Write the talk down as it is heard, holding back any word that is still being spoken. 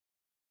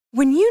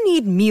When you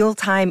need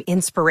mealtime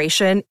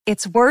inspiration,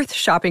 it's worth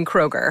shopping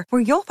Kroger,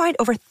 where you'll find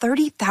over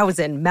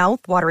 30,000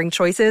 mouth-watering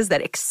choices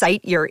that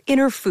excite your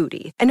inner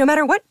foodie. And no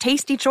matter what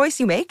tasty choice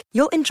you make,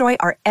 you'll enjoy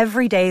our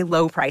everyday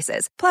low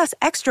prices, plus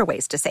extra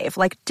ways to save,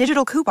 like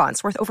digital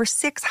coupons worth over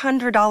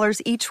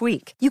 $600 each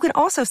week. You can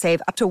also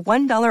save up to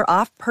 $1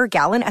 off per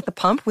gallon at the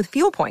pump with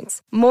fuel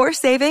points. More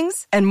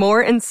savings and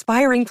more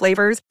inspiring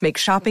flavors make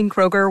shopping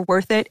Kroger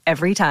worth it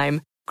every time.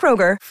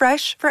 Kroger,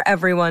 fresh for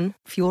everyone.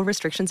 Fuel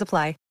restrictions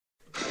apply.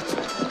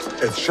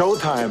 It's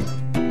showtime.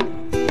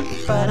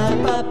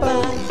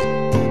 Ba-da-ba-ba.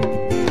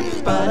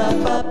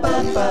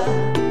 Ba-da-ba-ba-ba.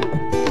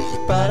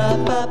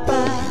 Ba-da-ba-ba.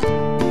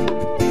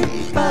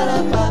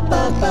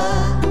 Ba-da-ba-ba-ba.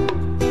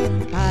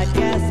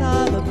 Podcasts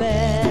are the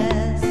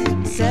best,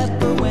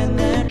 except for when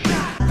they're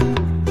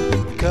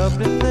Come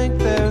to think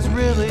there's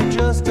really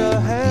just a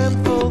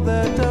handful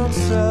that don't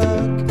suck.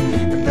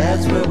 and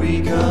that's where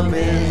we come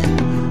in.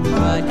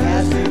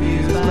 Podcast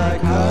reviews by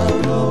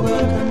Carl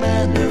Goldberg,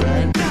 Commander,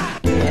 and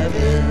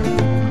Kevin.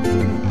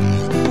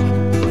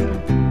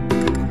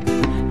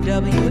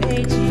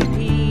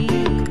 WATP,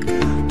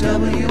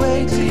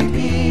 WATP,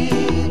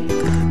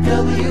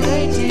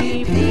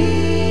 WATP.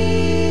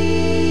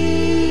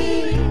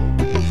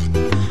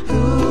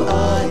 Who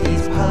are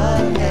these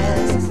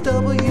podcasts?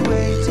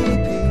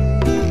 WATP.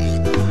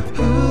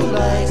 Who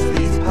likes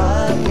these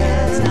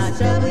podcasts? Not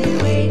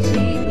WATP.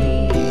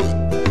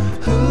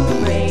 Who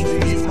makes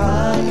these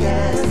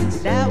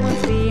podcasts? That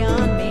one's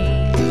beyond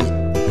me.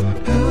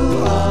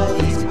 Who are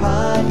these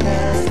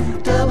podcasts?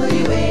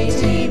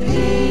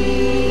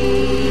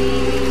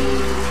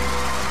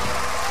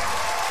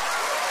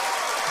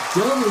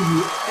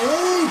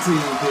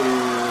 WATP.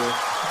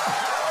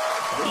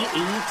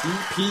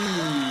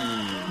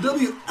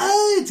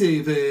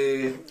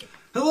 WATP.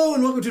 Hello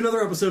and welcome to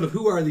another episode of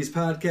Who Are These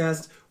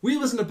Podcasts? We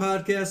listen to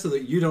podcasts so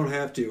that you don't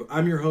have to.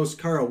 I'm your host,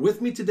 Carl.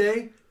 With me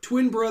today,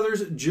 twin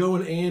brothers Joe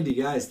and Andy.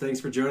 Guys,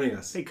 thanks for joining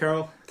us. Hey,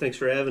 Carl. Thanks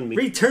for having me.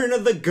 Return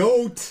of the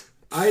GOAT!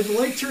 I'd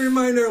like to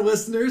remind our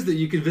listeners that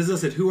you can visit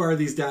us at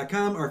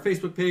whoarethese.com, our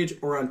Facebook page,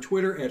 or on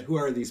Twitter at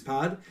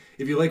whoarethesepod.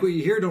 If you like what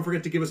you hear, don't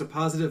forget to give us a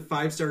positive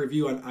 5-star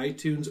review on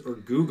iTunes or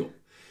Google.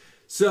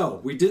 So,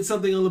 we did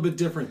something a little bit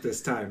different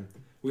this time.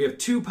 We have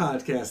two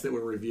podcasts that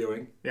we're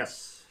reviewing.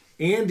 Yes.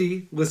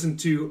 Andy listened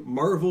to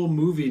Marvel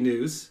movie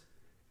news,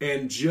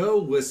 and Joe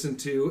listened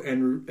to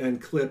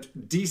and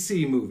clipped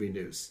DC movie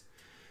news.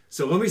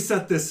 So let me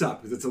set this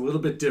up, because it's a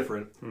little bit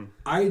different.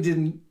 I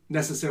didn't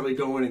necessarily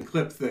go in and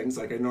clip things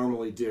like I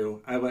normally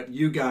do. I let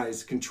you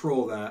guys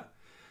control that.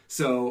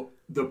 So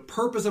the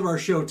purpose of our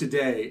show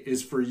today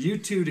is for you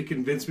two to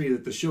convince me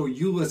that the show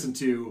you listened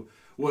to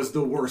was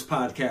the worst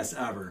podcast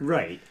ever.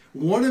 Right.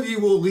 One of you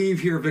will leave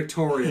here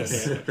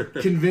victorious,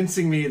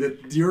 convincing me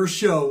that your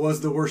show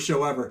was the worst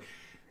show ever.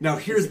 Now,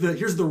 here's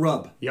the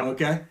rub, Yep.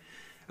 okay?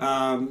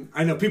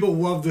 I know people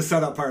love the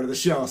setup part of the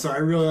show, so I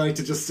really like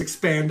to just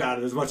expand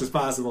on it as much as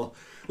possible.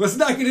 Let's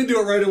not get into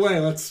it right away.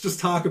 Let's just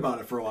talk about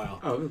it for a while.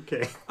 Oh,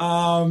 okay.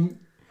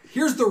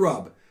 Here's the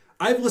rub.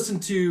 I've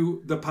listened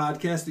to the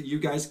podcast that you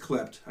guys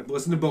clipped. I've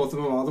listened to both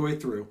of them all the way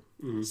through.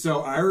 So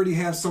I already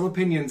have some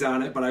opinions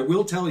on it, but I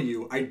will tell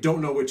you, I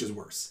don't know which is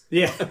worse.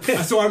 Yeah.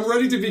 So I'm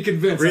ready to be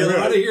convinced. Really? I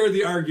want to hear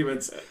the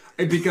arguments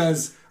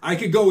because I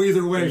could go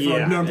either way for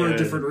a number of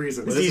different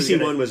reasons. The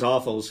DC one was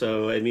awful,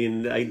 so I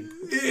mean, I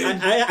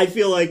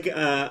feel like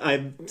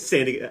I'm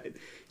standing.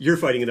 You're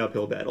fighting an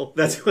uphill battle.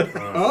 That's what.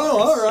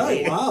 Oh, all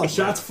right! Wow,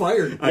 shots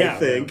fired. I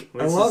think.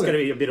 Well, this I love is going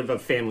to it. be a bit of a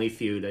family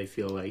feud, I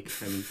feel like.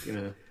 I'm going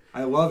to...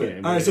 I love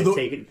it. All right, so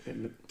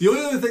the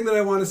only other thing that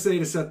I want to say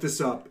to set this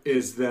up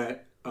is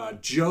that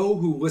Joe,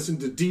 who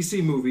listened to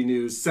DC movie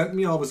news, sent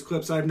me all of his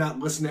clips. I've not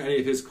listened to any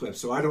of his clips,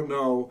 so I don't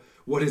know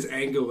what his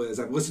angle is.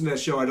 I've listened to that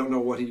show. I don't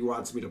know what he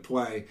wants me to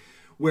play.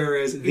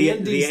 Whereas the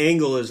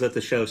angle is that the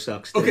show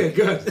sucks. Too. Okay,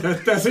 good.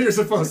 That's what you're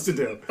supposed to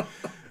do.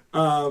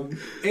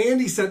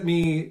 Andy sent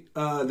me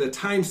the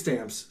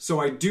timestamps,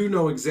 so I do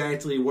know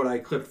exactly what I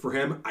clipped for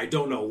him. I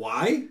don't know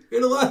why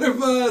in a lot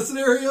of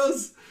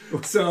scenarios.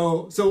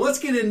 So let's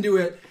get into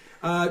it.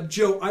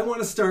 Joe, I want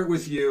to start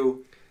with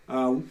you.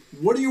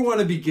 What do you want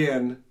to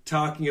begin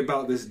talking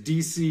about this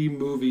DC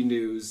movie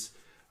news?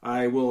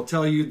 I will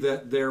tell you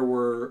that there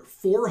were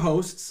 4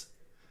 hosts.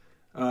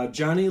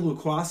 Johnny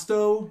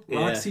Luquasto,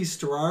 Roxy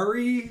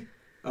Strari,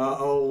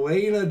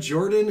 Elena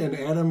Jordan, and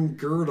Adam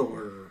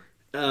Girdler.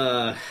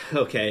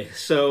 Okay,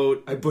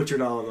 so I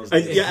butchered all of those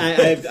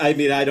names. I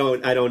mean, I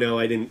don't know.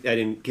 I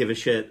didn't give a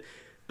shit.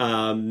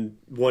 One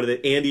of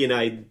the Andy and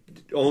I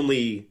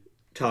only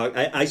talk.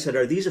 I said,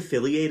 "Are these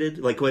affiliated?"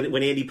 Like when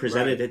Andy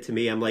presented it to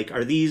me, I'm like,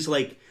 "Are these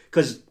like?"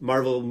 Because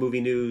Marvel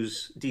movie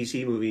news,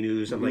 DC movie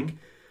news, I'm like,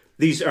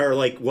 these are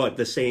like what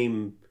the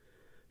same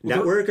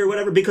network or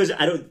whatever. Because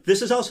I don't.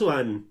 This is also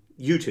on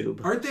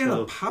YouTube. Aren't they on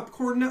a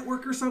Popcorn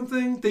Network or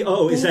something? They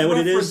is that what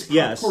it is?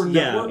 Yes. Popcorn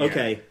Yeah. Network.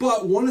 Okay.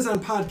 But one is on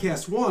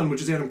Podcast One,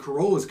 which is Adam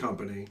Carolla's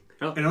company,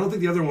 and I don't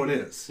think the other one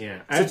is.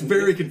 Yeah. So it's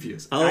very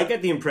confusing. I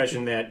get the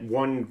impression that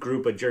one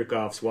group of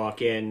jerk-offs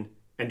walk in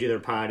and do their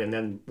pod and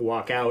then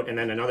walk out, and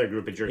then another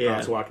group of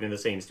jerk-offs walking in the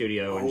same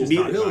studio and just Oh,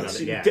 talk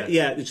really? about it.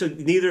 Yeah. So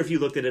neither of you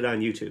looked at it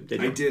on YouTube,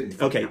 did you? I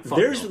didn't. Okay. Fuck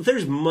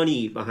There's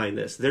money behind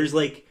this. There's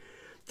like.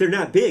 They're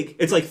not big.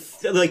 It's like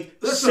That's what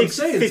I'm 6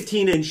 saying.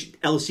 15-inch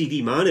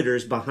LCD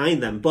monitors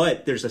behind them,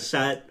 but there's a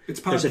set.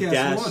 It's there's a podcast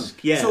desk. one.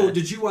 Yeah. So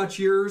did you watch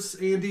yours,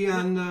 Andy,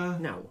 on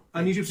No.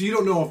 on YouTube? So you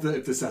don't know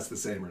if the set's the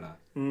same or not.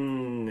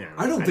 No.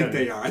 I don't think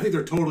they are. I think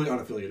they're totally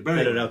unaffiliated. But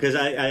I don't anyway. know, because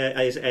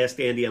I asked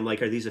Andy, I'm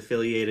like, are these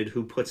affiliated?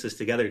 Who puts this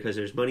together? Because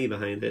there's money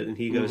behind it. And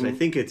he goes, I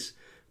think it's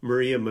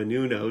Maria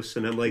Menounos.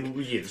 And I'm like,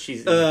 Yeah,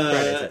 she's in the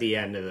credits at the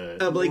end of the...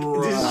 I'm like,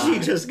 did she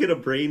just get a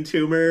brain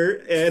tumor?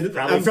 And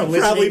Probably I'm from probably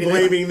listening to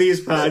blaming these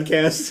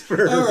podcasts for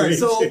her All right, brain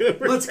so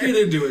tumor. let's get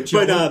into it,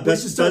 Joe. But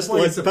Let's just start best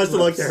playing some of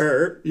luck clips. to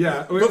her.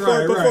 Yeah,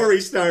 Before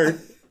we start,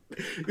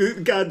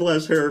 God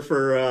bless her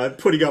for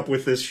putting up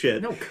with this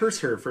shit. No, curse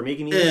her for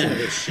making me listen to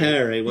this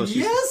shit. All right, well, she's...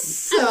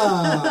 Yes!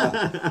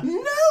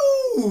 No!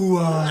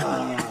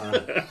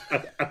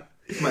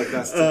 My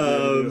best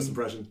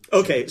impression.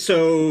 Okay,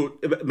 so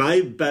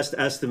my best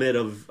estimate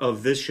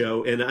of this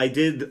show, and I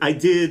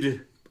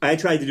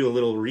tried to do a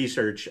little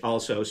research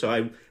also, so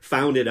I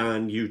found it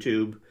on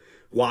YouTube,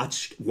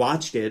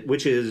 watched it,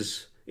 which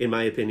is, in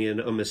my opinion,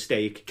 a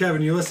mistake.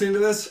 Kevin, you listening to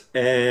this?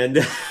 And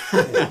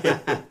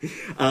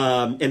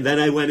and then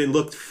I went and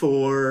looked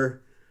for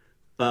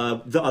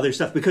the other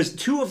stuff, because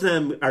two of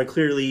them are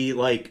clearly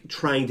like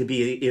trying to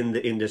be in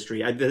the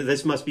industry.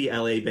 This must be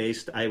LA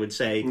based, I would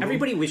say.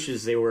 Everybody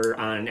wishes they were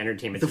on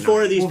Entertainment The Tonight.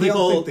 four of these Well, they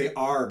all people, think they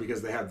are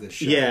because they have this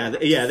show. yeah,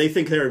 they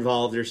think they're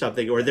involved or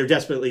something, or they're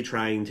desperately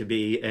trying to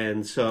be.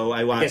 And so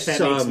I watched guess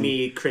that makes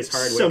me Chris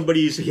Hardwick.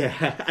 somebody's.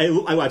 Yeah,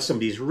 I watched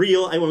somebody's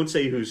reel. I won't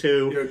say who's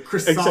who, You're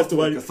Chris except Southwick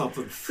one. or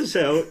something.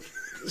 So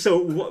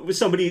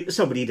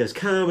somebody does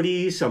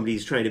comedy,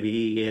 somebody's trying to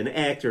be an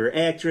actor or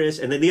actress,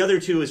 and then the other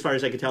two, as far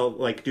as I could tell,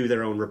 like do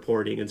their own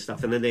reporting and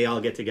stuff, and then they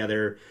all get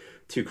together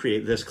to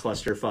create this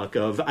clusterfuck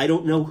of I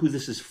don't know who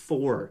this is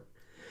for.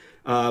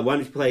 Why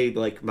don't you play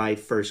like my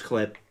first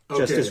clip?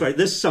 Just Okay. as far,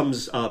 this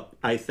sums up,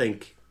 I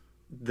think,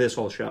 this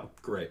whole show.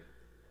 Great.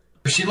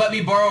 She let me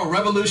borrow a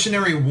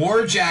Revolutionary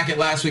War jacket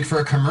last week for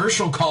a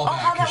commercial callback. Oh,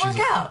 how'd that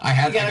work out? I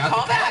got You got a the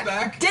callback?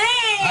 callback.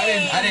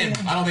 Dang!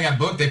 I don't think I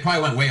booked. They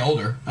probably went way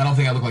older. I don't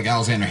think I look like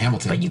Alexander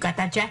Hamilton. But you got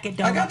that jacket,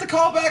 don't I got the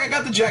callback. I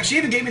got the jacket. She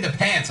even gave me the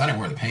pants. I didn't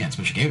wear the pants,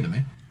 but she gave them to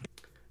me.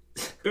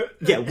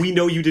 Yeah, we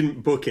know you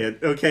didn't book it.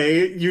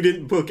 Okay, you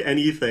didn't book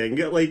anything.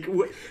 Like,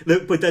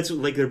 but that's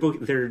like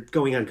they're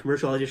going on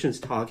commercial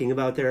auditions, talking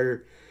about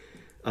their,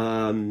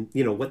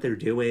 what they're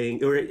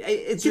doing, or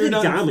it's You're didn't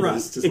not dominate.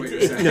 impressed, is what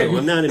you're saying. No,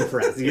 I'm not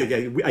impressed.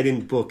 I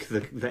didn't book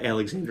the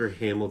Alexander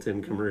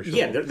Hamilton commercial.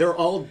 Yeah, they're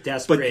all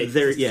desperate But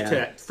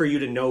they're- for you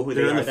to know who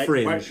They're they on are. the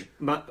fringe.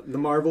 The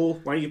Marvel,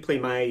 why don't you play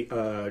my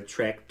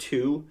track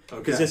 2? Because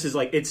Okay. this is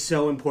like, it's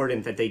so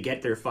important that they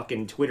get their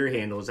fucking Twitter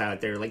handles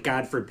out there. Like,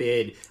 God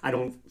forbid I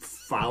don't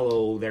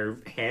follow their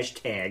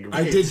hashtag.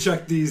 I did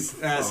check these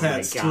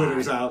asshats' Oh my God.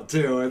 Twitters out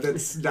too, and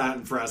it's not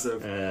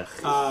impressive.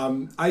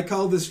 I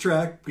called this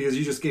track because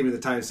you just gave me the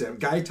timestamp.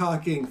 Guy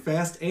talking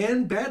fast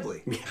and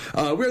badly.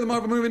 We're the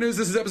Marvel Movie News.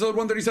 This is episode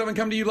 137,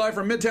 coming to you live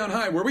from Midtown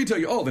High, where we tell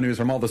you all the news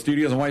from all the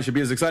studios and why you should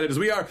be as excited as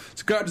we are.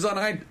 Subscribe to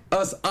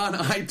us on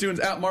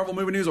iTunes at Marvel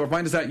Movie News, or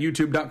find us at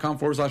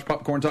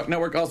youtube.com/Popcorn Talk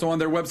Network. Also on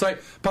their website,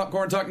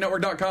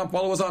 popcorntalknetwork.com.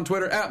 Follow us on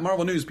Twitter at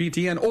Marvel News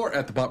PTN or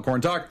at the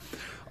Popcorn Talk.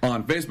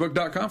 On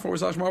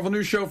Facebook.com/Marvel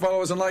News Show.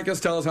 Follow us and like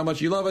us. Tell us how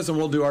much you love us, and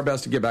we'll do our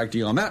best to get back to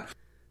you on that.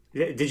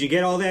 Did you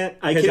get all that?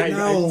 I 'Cause can't-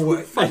 No, who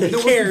no fucking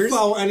one cares? can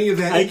follow any of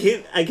that. I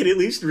can at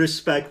least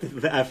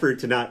respect the effort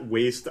to not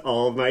waste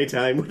all of my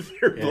time with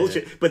your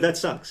bullshit. But that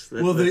sucks.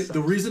 Well, that the sucks.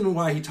 reason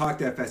why he talked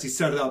that fast, he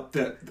set it up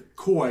that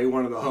Coy,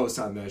 one of the hosts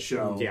on that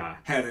show, Yeah.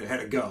 had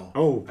a go.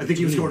 Oh, I think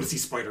he was going to see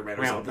Spider-Man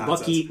or Well,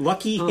 something.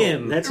 lucky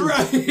him. That's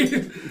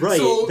Right. Right.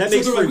 So, That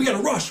makes they're like, for- we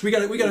gotta rush. We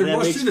gotta That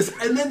rush makes- through this.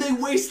 And then they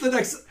waste the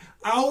next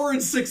hour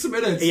and 6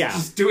 minutes Yeah.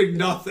 just doing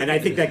nothing. And I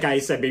think that guy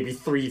said maybe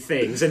 3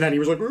 things, and then he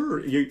was like,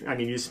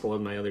 you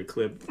spoiled my other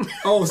clip.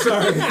 Oh,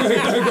 sorry.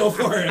 Go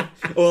for it.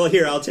 Well,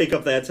 here I'll take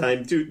up that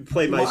time to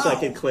play my Wow.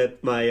 second clip.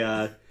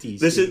 My DC.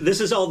 this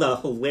is all the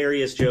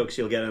hilarious jokes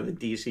you'll get on the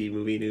DC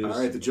movie news. All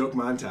right, the joke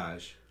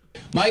montage.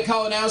 Mike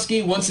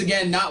Kalinowski, once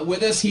again, not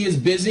with us. He is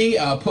busy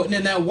putting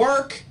in that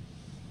work.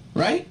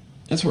 Right?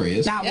 That's where he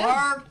is. That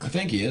work. I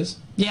think he is.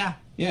 Yeah.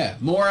 Yeah,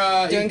 more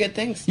Doing good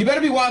things. You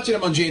better be watching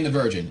him on Jane the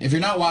Virgin. If you're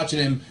not watching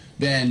him,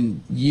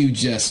 then you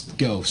just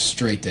go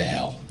straight to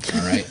hell.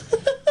 All right.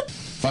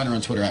 Find her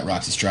on Twitter at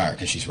Roxy Stryer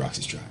because she's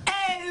Roxy Stryer.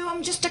 Oh,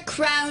 I'm just a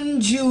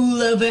crown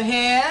jewel over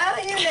here,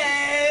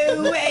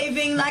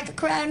 waving like a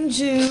crown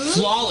jewel.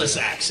 Flawless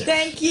accent.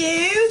 Thank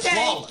you,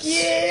 Flawless.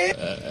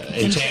 thank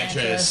you.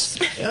 Enchantress.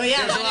 Oh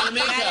yeah, There's a lot of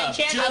makeup. that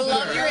Enchantress I love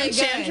looked your really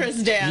Enchantress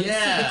good. dance.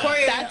 Yeah.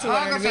 The That's what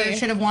I wanted to choreographer be.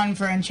 should have won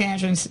for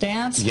Enchantress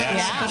dance. Yes,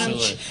 Yeah.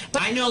 absolutely.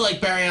 I know,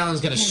 like, Barry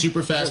Allen's got a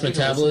super fast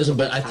metabolism,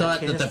 but I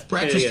thought that the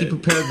breakfast he Yeah.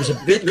 prepared was a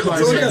bit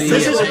carbs.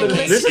 This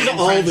is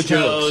all the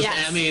jokes.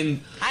 Yes. I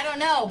mean, I don't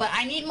know, but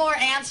I need more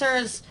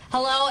answers.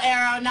 Hello,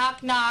 Arrow.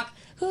 Knock, knock.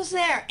 Who's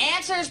there?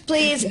 Answers,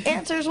 please.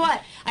 Answers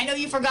what? I know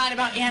you forgot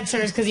about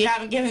answers because you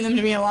haven't given them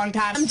to me in a long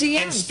time. I'm DM.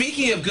 And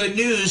speaking of good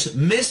news,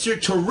 Mr.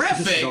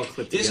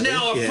 Terrific is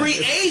now a free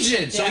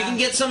agent, so he can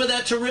get some of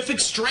that terrific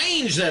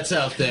strange that's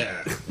out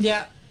there.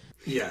 Yeah.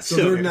 Yeah, so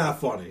they're not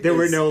funny. There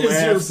were no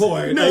laughs. Is your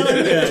point? No,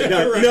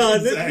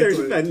 Exactly. there's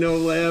been no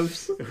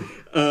laughs.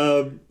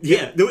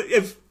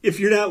 If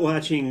you're not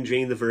watching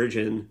Jane the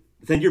Virgin,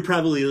 then you're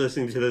probably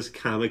listening to this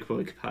comic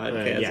book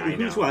podcast. Yeah, I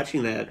Who's know.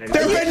 watching that?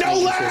 There have been no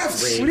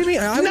laughs! What do you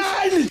mean?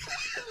 None!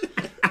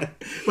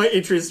 My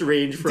interest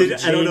range from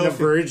Jane the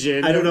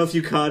Virgin. I don't know if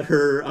you caught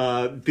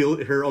her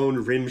build her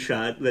own rim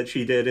shot that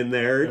she did in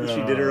there.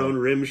 She did her own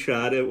rim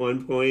shot at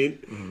one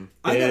point. Mm-hmm.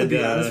 I gotta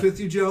be honest with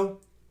you, Joe.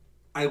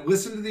 I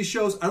listen to these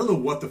shows. I don't know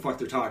what the fuck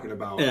they're talking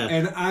about. Yeah.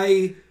 And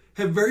I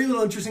have very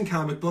little interest in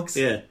comic books,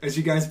 as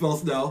you guys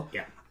both know.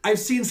 Yeah. I've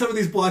seen some of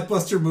these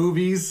blockbuster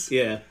movies.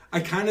 Yeah.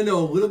 I kind of know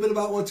a little bit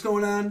about what's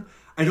going on.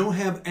 I don't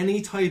have any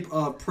type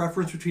of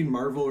preference between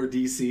Marvel or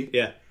DC.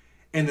 Yeah.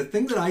 And the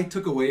thing that I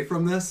took away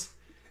from this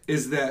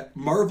is that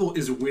Marvel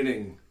is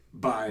winning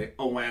by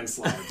a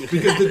landslide.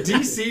 Because the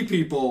DC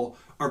people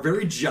are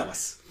very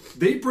jealous.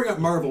 They bring up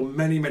Marvel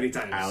many, many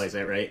times. Oh, is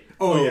that right?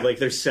 Oh, like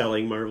they're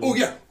selling Marvel. Oh,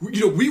 yeah.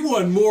 You know, we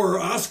won more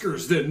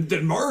Oscars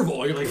than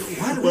Marvel. You're like,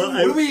 what? Well,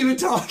 what are we even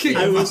talking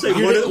about? I will say,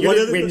 You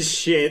didn't win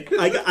shit.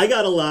 I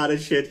got a lot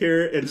of shit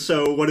here, and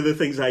so one of the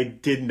things I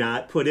did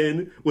not put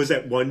in was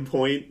at one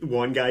point,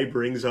 one guy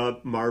brings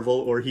up Marvel,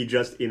 or he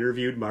just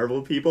interviewed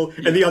Marvel people,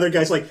 and the other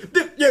guy's like,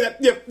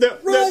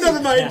 never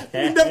mind,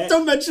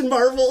 don't mention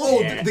Marvel.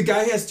 Oh, the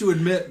guy has to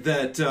admit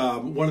that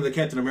one of the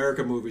Captain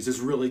America movies is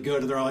really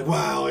good, and they're all like,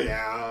 well,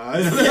 yeah.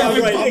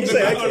 Right,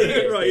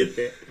 exactly,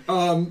 right.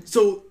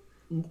 So,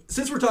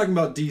 since we're talking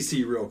about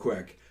DC real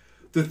quick,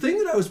 the thing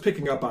that I was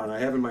picking up on, I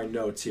have in my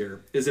notes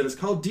here, is that it's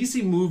called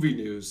DC Movie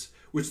News,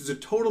 which is a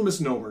total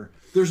misnomer.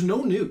 There's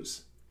no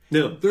news.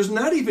 No. There's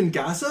not even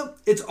gossip.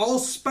 It's all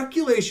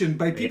speculation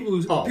by people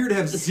who appear to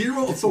have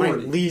zero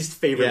authority. My least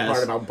favorite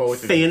part about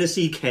both of them.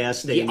 Fantasy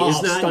casting Yeah,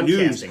 is not stunt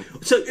news. casting.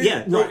 So,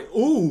 yeah. Right.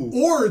 Ooh.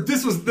 Or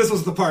this was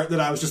the part that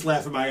I was just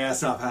laughing my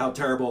ass off how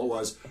terrible it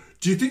was.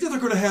 Do you think that they're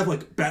going to have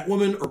like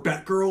Batwoman or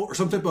Batgirl or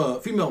some type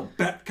of female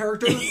Bat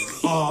character?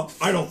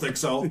 I don't think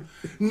so.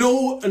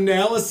 No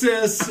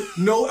analysis,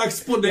 no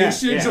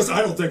explanation. Yeah. Just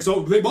I don't think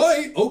so. They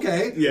might.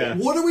 Okay. Yeah.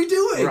 What are we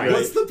doing? Right.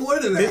 What's the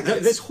point of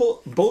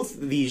that? Both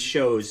these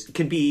shows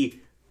can be.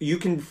 You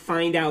can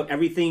find out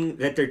everything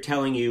that they're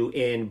telling you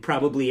in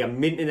probably a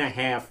minute and a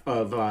half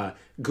of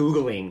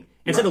Googling.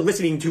 Instead of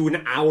listening to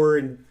an hour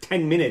and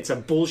 10 minutes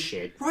of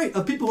bullshit. Right,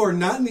 of people who are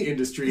not in the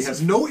industry,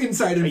 have no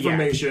inside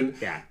information.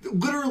 Yeah.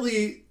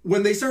 Literally,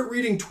 when they start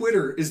reading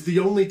Twitter is the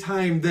only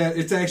time that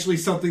it's actually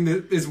something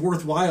that is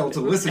worthwhile to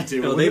listen to.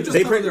 No,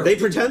 they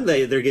pretend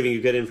they're giving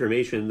you good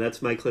information.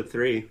 That's my clip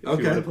 3. If you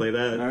want to play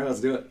that. All right,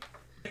 let's do it.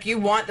 You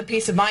want the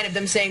peace of mind of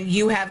them saying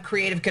you have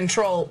creative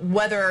control,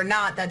 whether or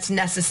not that's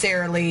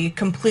necessarily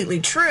completely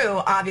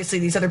true. Obviously,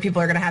 these other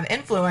people are going to have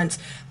influence,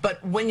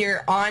 but when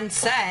you're on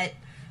set,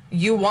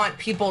 you want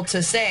people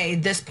to say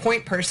this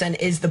point person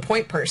is the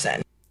point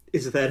person.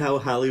 Is that how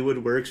Hollywood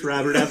works,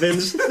 Robert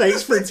Evans?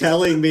 Thanks for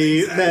telling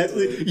me that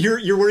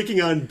you're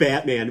working on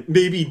Batman.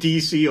 Maybe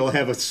DC will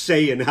have a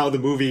say in how the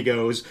movie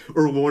goes,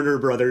 or Warner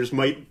Brothers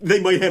might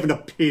have an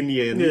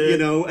opinion. You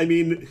know, I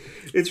mean,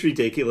 it's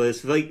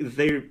ridiculous. Like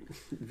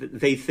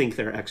they think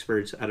they're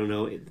experts. I don't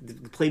know.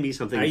 Play me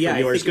something from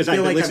yours because I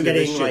feel like I'm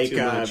getting like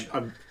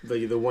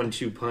the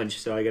 1-2 punch.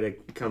 So I got to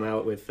come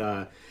out with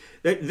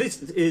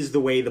this is the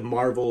way the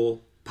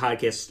Marvel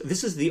podcast.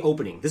 This is the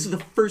opening. This is the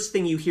first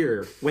thing you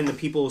hear when the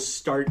people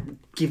start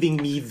giving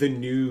me the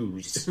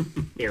news.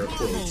 Air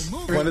quotes.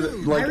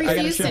 I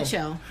refuse to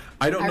chill.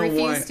 I don't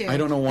know why. I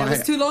don't know why. It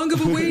was too long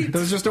of a wait.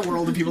 There's just a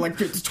world of people like,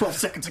 it's 12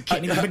 seconds. I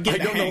can't even begin. I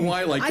don't know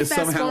why. Like, I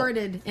somehow,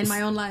 fast-forwarded in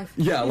my own life.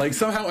 Yeah, like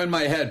somehow in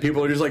my head,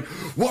 people are just like,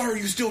 "Why are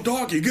you still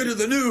talking? Get to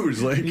the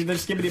news!" Like, they're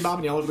skibbity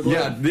bopping all over the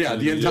globe. Yeah.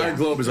 The entire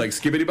globe is like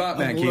skibbity bop,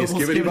 man.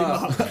 Skibbity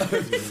bop.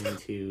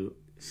 To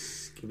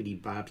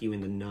skibbity bop you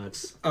in the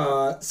nuts.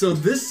 So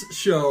this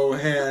show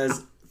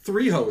has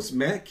 3 hosts: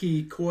 Matt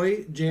Key,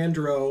 Coy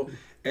Jandreau,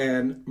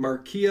 and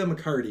Markia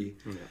McCarty.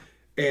 Yeah.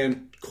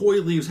 And Coy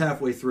leaves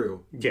halfway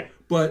through. Yeah.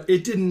 But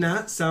it did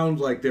not sound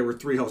like there were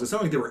 3 hosts. It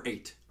sounded like there were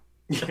 8.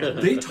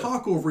 They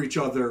talk over each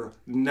other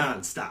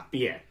nonstop.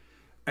 Yeah.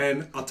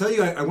 And I'll tell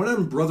you, I went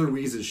on Brother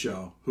Weeze's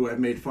show, who I've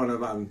made fun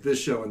of on this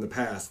show in the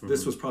past. Mm-hmm.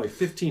 This was probably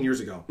 15 years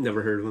ago.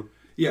 Never heard of him.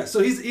 Yeah, so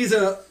he's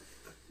a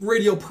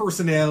radio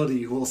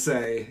personality, we'll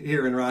say,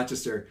 here in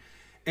Rochester.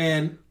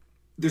 And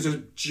there's a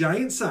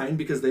giant sign,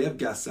 because they have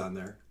guests on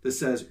there, that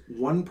says,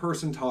 1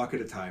 person talk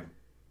at a time.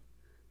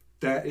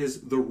 That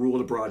is the rule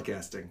of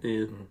broadcasting.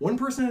 Yeah. 1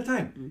 person at a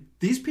time. Mm-hmm.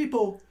 These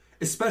people,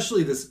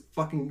 especially this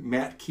fucking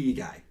Matt Key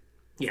guy,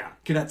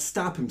 cannot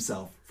stop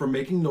himself from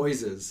making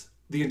noises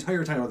the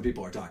entire time other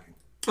people are talking.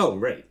 Oh,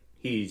 right.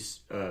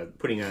 He's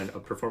putting on a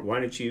performance. Why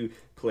don't you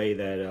play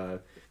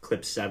that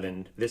clip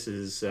 7? This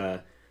is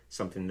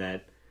something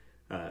that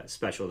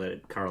special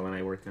that Carl and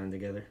I worked on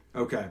together.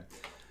 Okay.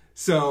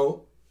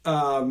 So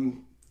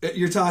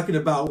You're talking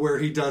about where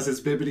he does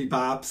his bibbity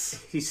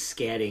bops. He's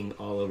scatting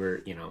all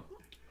over,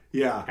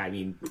 Yeah. I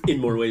mean, in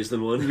more ways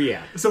than one.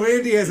 Yeah. So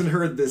Andy hasn't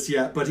heard this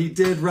yet, but he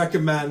did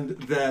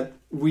recommend that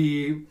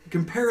we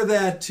compare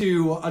that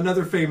to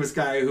another famous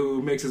guy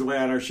who makes his way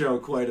on our show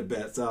quite a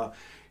bit. So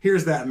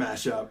here's that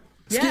mashup.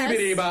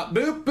 Skibbity bop,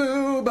 boop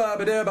boo,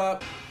 bobbity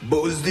bop.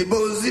 Boozy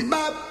boozy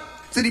bop,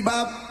 city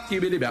bop.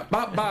 Skibbity bop,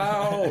 bop,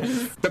 bow.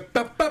 Bop,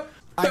 bop, bop,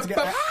 bop,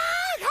 bop.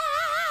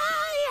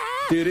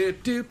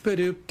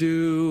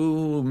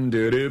 Do-do-do-ba-doop-doom,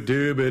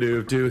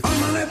 do-doop-do-ba-doop-doo.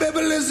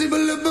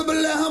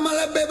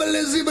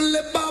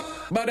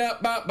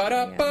 Ba-da-bop,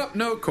 ba-da-bop,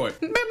 no court.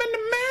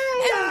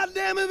 God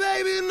damn it,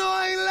 baby, no,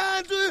 I ain't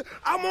lying to you.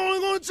 I'm only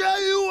gonna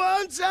tell you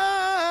one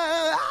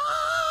time.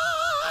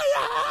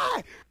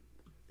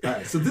 All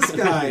right, so this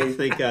guy...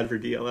 Thank God for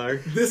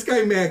DLR. This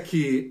guy, Matt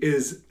Key,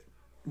 is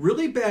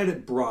really bad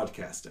at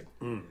broadcasting.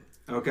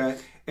 Okay?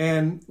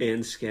 And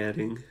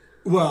scatting.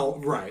 Well,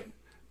 right.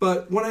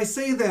 But when I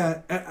say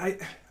that, I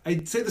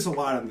say this a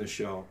lot on this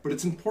show, but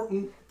it's an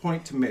important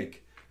point to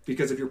make.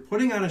 Because if you're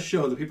putting on a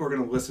show that people are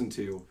going to listen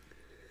to,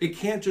 it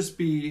can't just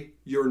be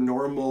your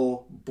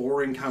normal,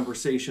 boring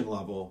conversation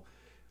level.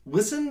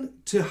 Listen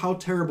to how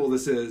terrible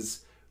this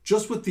is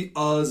just with the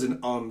uhs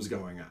and ums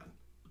going on.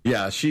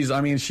 Yeah, she's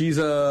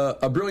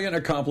a brilliant,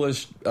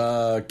 accomplished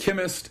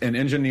chemist and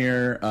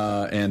engineer,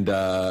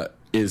 and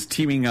is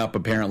teaming up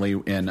apparently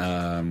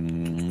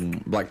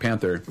in Black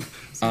Panther.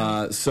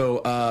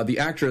 So the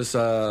actress,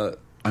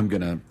 I'm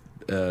gonna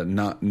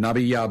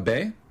Nabiya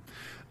Bey,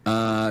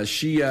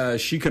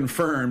 she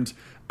confirmed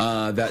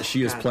that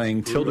she is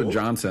playing Tilda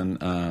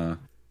Johnson.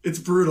 It's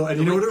brutal, and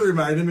you know what it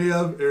reminded me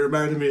of? It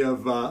reminded me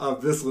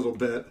of this little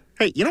bit.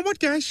 Hey, you know what,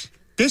 guys?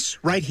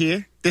 This right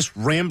here, this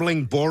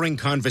rambling, boring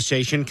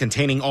conversation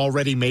containing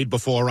already made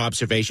before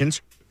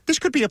observations, this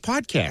could be a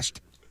podcast.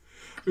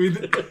 I mean,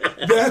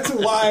 that's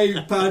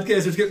why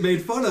podcasters get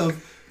made fun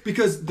of,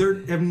 because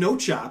they have no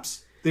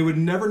chops. They would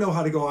never know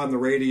how to go on the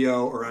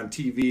radio or on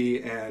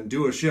TV and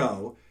do a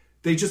show.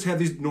 They just have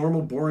these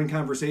normal, boring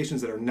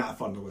conversations that are not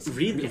fun to listen to.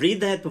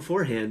 Read that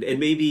beforehand, and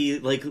maybe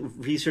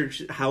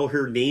research how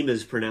her name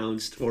is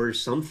pronounced or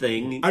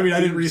something. I mean, I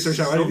didn't research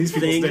how any of these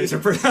people's names are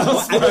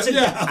pronounced. Well,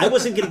 I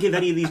wasn't going to give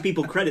any of these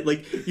people credit.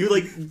 You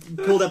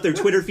pulled up their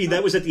Twitter feed.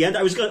 That was at the end.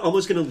 I was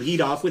almost going to lead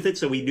off with it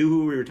so we knew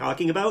who we were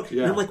talking about.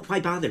 Yeah. And I'm like,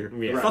 why bother?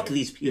 Yeah. Fuck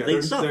these people. Yeah,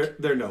 they suck.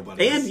 They're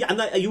nobody. And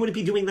you wouldn't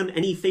be doing them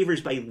any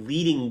favors by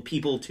leading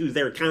people to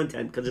their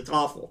content because it's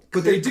awful.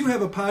 But they do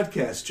have a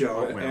podcast,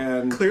 Joe.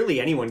 And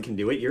clearly anyone can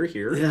do it. You're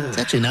here. Yeah. It's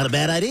actually not a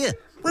bad idea.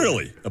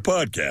 Really? A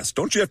podcast?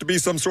 Don't you have to be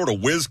some sort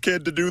of whiz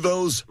kid to do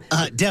those?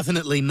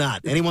 Definitely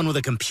not. Anyone with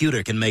a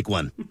computer can make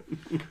one.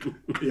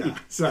 Yeah.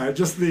 Sorry,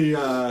 just the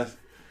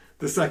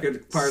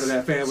second part of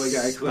that Family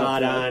Guy clip.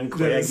 Spot on,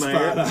 Quagmire.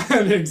 Spot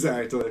on,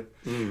 exactly.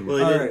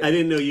 Well, I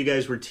didn't know you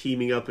guys were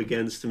teaming up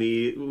against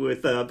me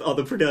with all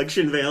the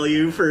production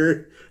value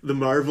for the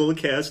Marvel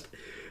cast.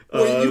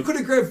 Well, you could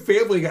have grabbed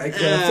Family Guy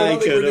clips. I don't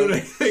think we're doing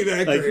anything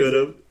that crazy. I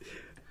could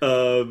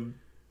have.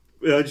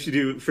 What did you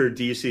do for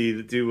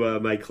DC? Do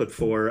my clip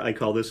 4. I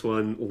call this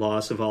one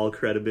 "Loss of All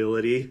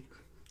Credibility."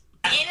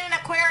 In an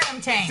aquarium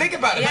tank. Think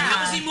about it. Yeah.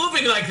 How is he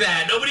moving like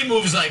that? Nobody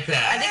moves like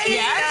that. I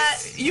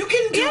think you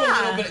can do a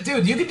little bit.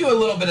 Dude, you can do a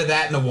little bit of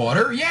that in the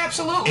water. Yeah,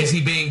 absolutely. Is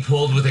he being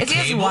pulled with a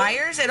cable? Is he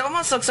wires? It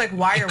almost looks like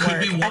wire work.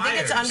 Could be wires. I think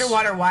it's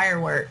underwater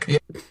wire work. Yeah.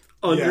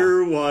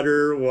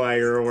 Underwater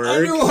wire work.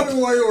 Underwater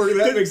wire work.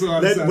 That makes a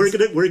lot of sense.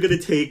 We're gonna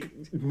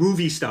take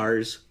movie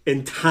stars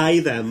and tie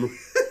them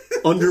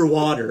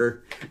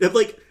underwater. They're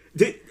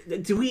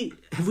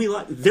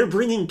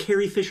bringing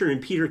Carrie Fisher and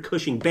Peter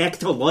Cushing back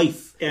to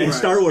life in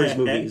Star Wars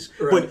movies.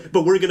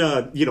 But we're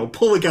gonna,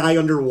 pull a guy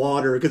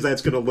underwater because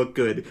that's gonna look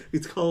good.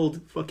 It's called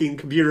fucking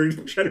computer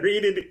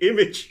generated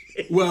image.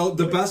 Well,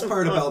 the best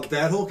part about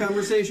that whole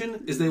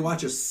conversation is they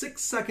watch a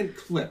 6-second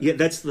clip. Yeah,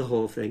 that's the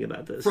whole thing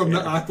about this. From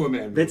the Aquaman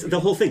movie. That's the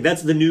whole thing.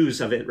 That's the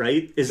news of it,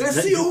 right?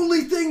 That's the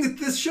only thing that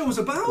this show is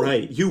about.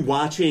 Right. You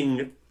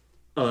watching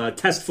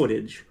test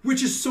footage.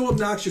 Which is so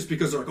obnoxious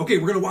because they're like, okay,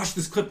 we're going to watch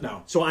this clip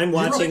now. So I'm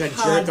watching a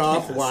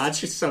jerk-off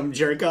watch some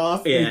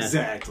jerk-off? Yeah.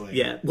 Exactly.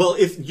 Yeah. Well,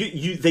 if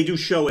they do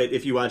show it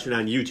if you watch it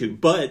on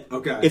YouTube. But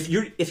if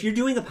you're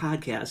doing a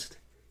podcast,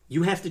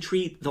 you have to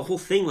treat the whole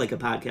thing like a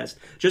podcast.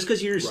 Just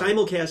because you're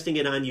simulcasting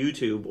it on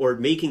YouTube or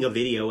making a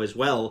video as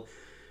well,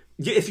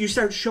 if you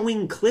start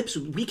showing clips,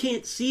 we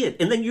can't see it.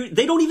 And then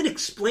they don't even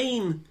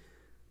explain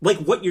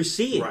what you're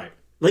seeing. Right.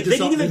 They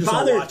didn't even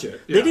bother. They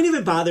didn't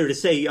even bother to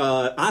say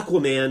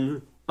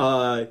Aquaman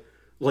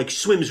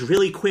swims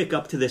really quick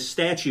up to this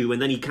statue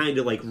and then he kind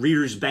of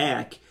rears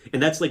back,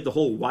 and that's the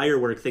whole wire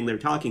work thing they're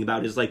talking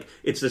about is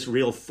it's this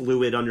real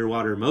fluid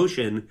underwater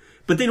motion,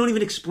 but they don't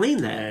even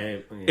explain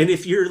that. And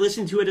if you're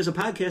listening to it as a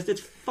podcast,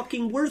 it's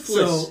fucking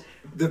worthless. So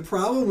the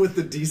problem with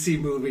the DC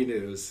movie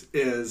news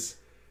is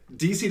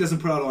DC doesn't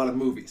put out a lot of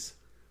movies.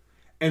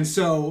 And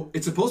so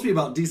it's supposed to be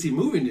about DC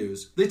movie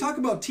news. They talk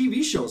about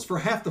TV shows for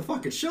half the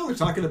fucking show. They're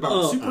talking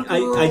about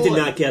Supergirl. I did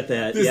not get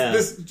that.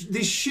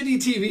 These shitty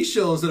TV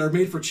shows that are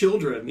made for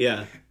children.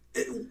 Yeah.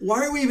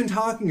 Why are we even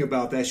talking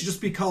about that? It should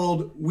just be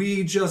called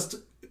 "We Just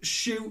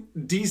Shoot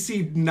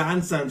DC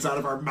Nonsense Out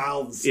of Our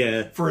Mouths"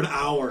 for an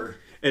hour.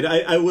 And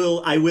I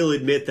will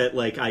admit that,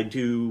 like, I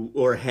do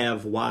or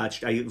have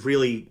watched, I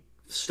really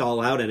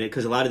stall out in it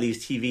because a lot of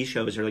these TV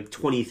shows are like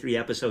 23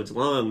 episodes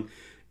long,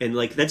 and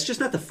like that's just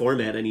not the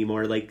format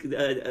anymore. Like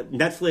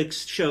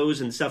Netflix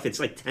shows and stuff, it's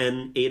like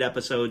 8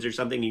 episodes or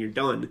something, and you're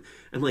done.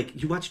 I'm like,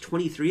 you watch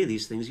 23 of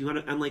these things,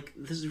 I'm like,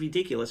 this is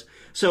ridiculous.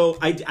 So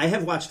I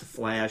have watched The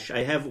Flash,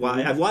 I've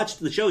watched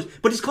the shows,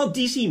 but it's called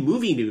DC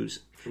Movie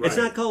News. Right. It's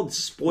not called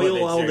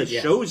spoil all the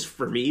shows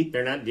for me.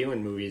 They're not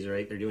doing movies,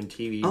 right? They're doing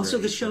TV. Also,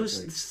 the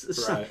shows,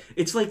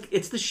 it's like,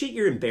 it's the shit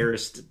you're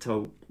embarrassed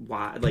to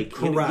watch. Like,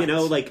 you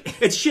know, like,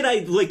 it's shit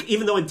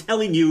even though I'm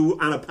telling you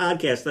on a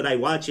podcast that I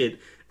watch it,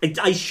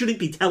 I shouldn't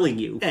be telling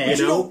you. You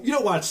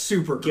don't watch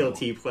Supergirl.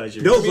 Guilty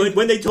pleasure. No, but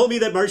when they told me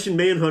that Martian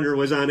Manhunter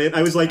was on it,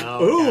 I was like,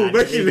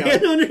 Martian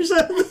Manhunter's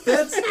on it.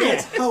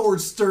 That's Howard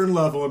Stern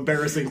level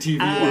embarrassing TV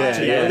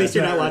watching. At least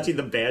you're not watching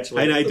The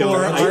Bachelor. And I don't.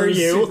 Are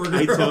you?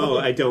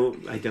 I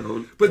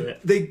don't.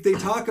 But they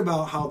talk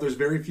about how there's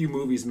very few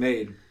movies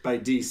made by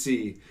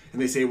DC.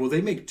 And they say, will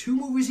they make 2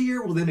 movies a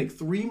year? Will they make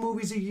 3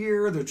 movies a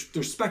year?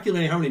 They're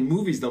speculating how many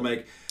movies they'll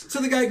make.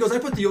 So the guy goes, I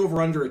put the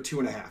over-under at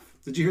 2.5.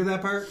 Did you hear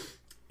that part?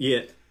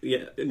 Yeah.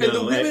 And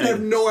the women have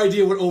no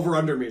idea what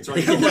over-under means.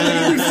 Right?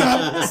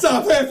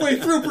 Stop halfway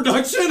through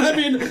production? I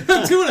mean,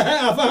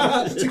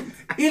 2.5.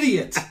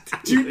 Idiot.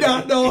 Do you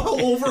not know how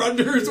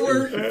over-unders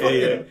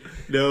work?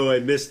 No, I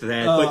missed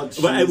that.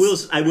 But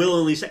I will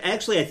only say,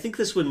 actually, I think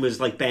this one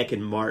was like back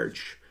in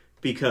March.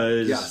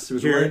 Because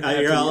here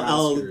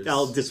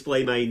I'll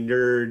display my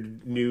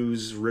nerd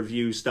news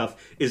review stuff,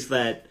 is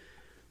that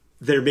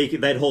they're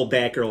making that whole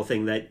Batgirl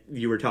thing that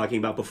you were talking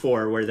about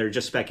before, where they're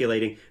just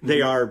speculating.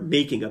 They are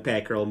making a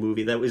Batgirl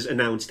movie that was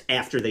announced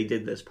after they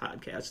did this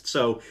podcast.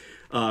 So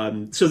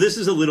this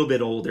is a little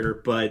bit older,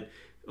 but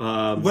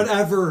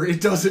whatever,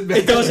 it doesn't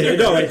matter.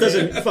 It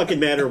doesn't fucking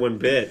matter one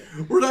bit.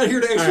 We're not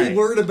here to actually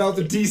learn about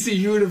the DC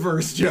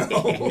universe,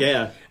 Joe.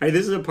 Yeah. All right,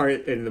 this is a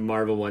part in the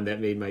Marvel one that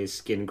made my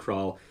skin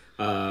crawl.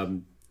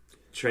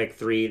 Track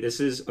 3. This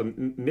is a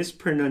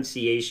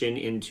mispronunciation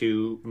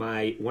into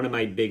one of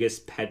my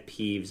biggest pet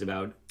peeves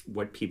about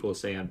what people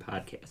say on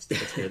podcasts.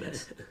 Let's hear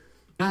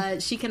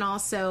this. She can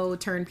also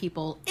turn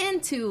people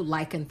into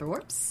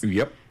lycanthropes.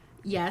 Yep.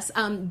 Yes,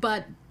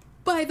 but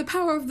by the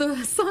power of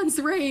the sun's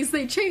rays,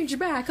 they change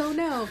back. Oh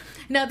no!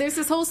 Now there's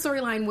this whole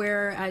storyline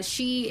where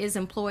she is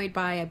employed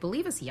by, I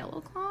believe it's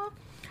Yellowclaw.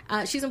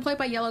 She's employed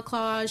by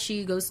Yellowclaw.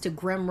 She goes to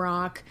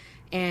Grimrock.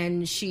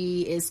 And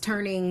she is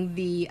turning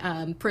the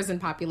prison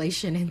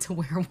population into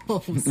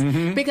werewolves.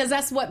 Because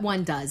that's what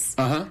one does.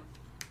 Uh-huh.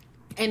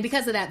 And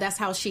because of that, that's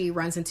how she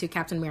runs into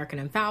Captain America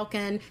and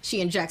Falcon. She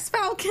injects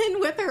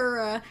Falcon with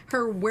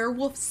her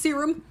werewolf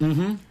serum.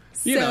 Mm-hmm.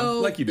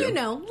 So, like you do.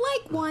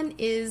 Like one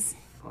is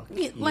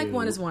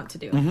wont to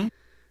do. Mm-hmm.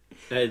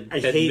 I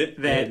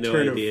hate that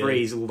turn of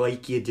phrase,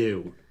 like you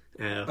do.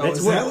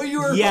 Is that what you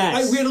were?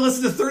 Yes. We had to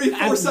listen to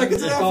 34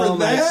 seconds after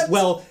that?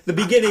 Well, the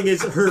beginning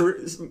is her...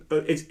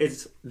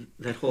 It's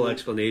that whole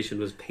explanation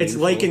was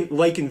painful. It's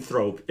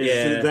lycanthrope.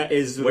 That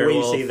is the way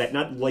you say that,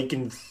 not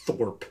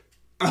lycanthrope.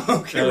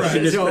 Okay,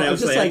 right. So I'm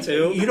just like,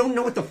 you don't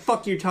know what the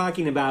fuck you're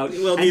talking about.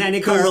 Well, and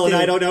then Carl and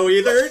I don't know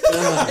either.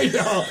 I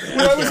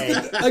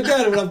know.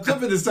 Again, when I'm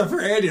clipping this stuff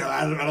for Andy,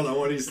 I don't know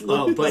what he's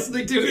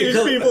listening to.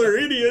 These people are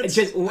idiots.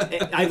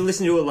 I've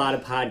listened to a lot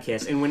of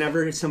podcasts, and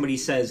whenever somebody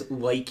says,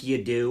 like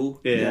you do,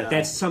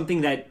 that's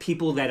something that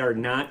people that are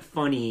not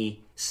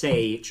funny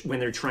say when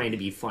they're trying to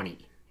be funny.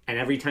 And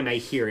every time I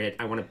hear it,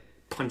 I want to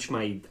punch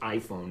my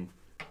iPhone.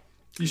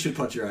 You should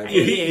punch your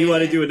iPhone. You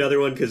want to do another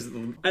one because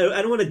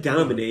I don't want to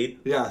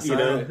dominate. Yeah,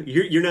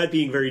 you're not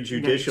being very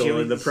judicial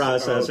in the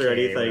process or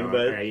anything.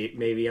 But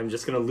maybe I'm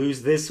just gonna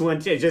lose this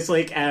one too. Just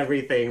like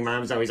everything,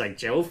 Mom's always like,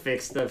 Joe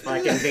fixed the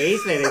fucking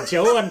basement and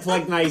Joe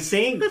unplugged my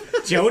sink.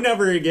 Joe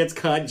never gets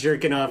caught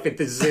jerking off at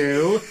the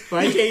zoo.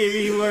 Why can't you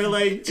be more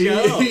like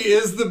Joe? He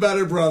is the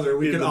better brother.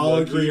 We can all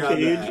agree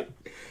on that.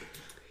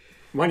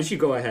 Why don't you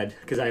go ahead?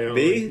 Because I don't.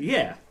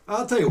 Yeah.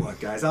 I'll tell you what,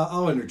 guys.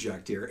 I'll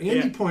interject here.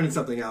 Andy pointed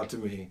something out to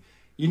me.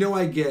 You know,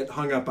 I get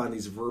hung up on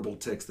these verbal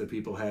tics that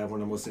people have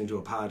when I'm listening to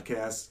a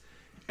podcast.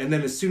 And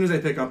then as soon as I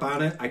pick up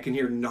on it, I can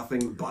hear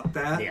nothing but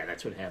that. Yeah,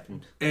 that's what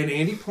happened. And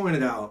Andy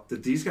pointed out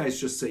that these guys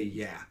just say,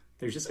 yeah.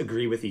 They just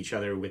agree with each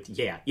other with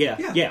yeah. Well,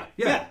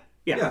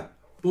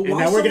 and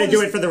now we're going to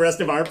do it for the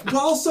rest of our...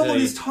 While someone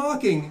is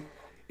talking,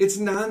 it's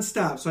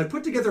nonstop. So I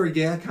put together a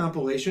yeah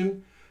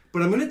compilation.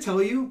 But I'm going to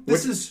tell you,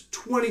 this is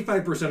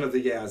 25% of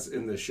the yeahs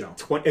in this show.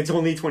 It's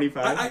only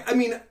 25? I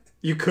mean...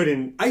 You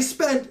couldn't... I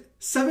spent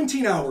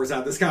 17 hours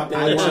on this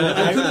compilation.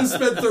 I couldn't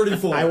spend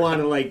 34. I want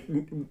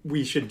to,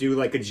 we should do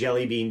like a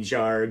jelly bean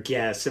jar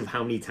guess of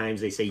how many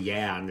times they say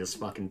yeah on this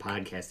fucking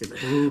podcast. It's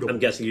brutal. I'm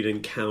guessing you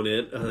didn't count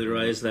it.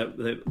 Otherwise,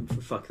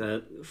 fuck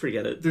that.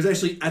 Forget it. There's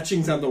actually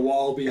etchings on the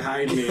wall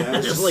behind me.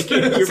 Just like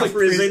in your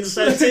prison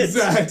sentence.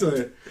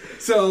 Exactly.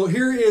 So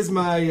here is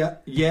my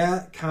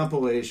yeah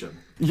compilation.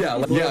 Yeah.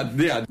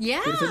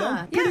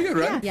 Yeah. Pretty good,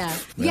 right? Yeah.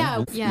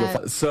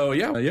 So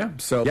yeah.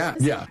 So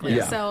yeah.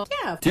 So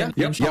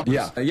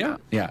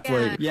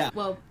Yeah.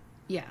 Well,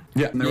 yeah.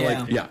 Yeah. And they're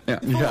like,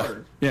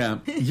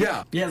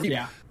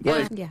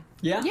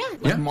 yeah.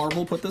 Like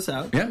Marvel put this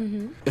out. Yeah.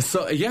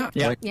 So yeah.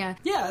 Like, Yeah.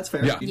 Yeah, that's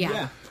fair. Yeah.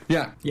 Yeah.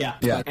 Yeah.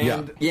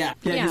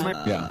 He's my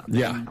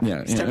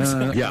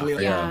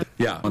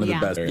One of the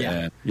best.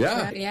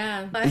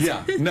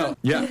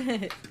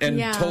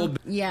 And told.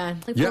 Yeah.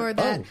 For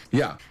that.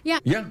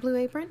 Yeah. Blue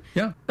Apron.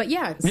 Yeah. But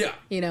yeah.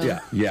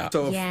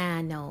 So.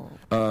 Yeah. No.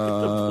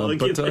 But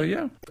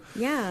yeah.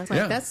 Yeah. It's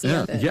like that's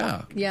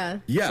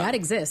that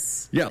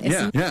exists. Yeah.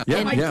 It's-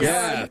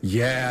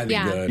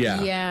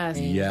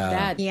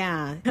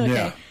 Yeah.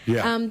 Okay.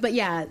 But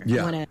yeah.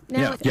 Wanna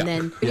now and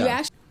then you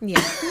actually. Yeah.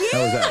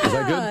 How was that? Was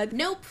that good?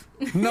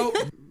 Nope.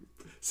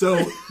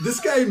 So this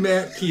guy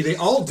Matt Key, they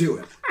all do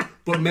it,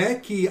 but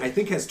Matt Key I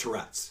think has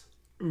Tourette's.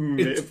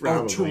 It's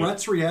a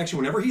Tourette's reaction.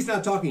 Whenever he's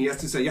not talking, he has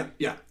to say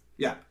yeah.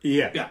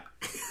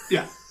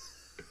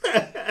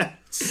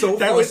 So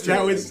that was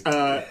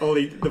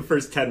only the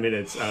first 10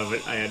 minutes of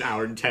an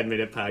hour and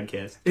 10-minute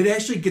podcast. It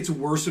actually gets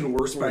worse and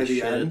worse by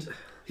the end.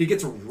 He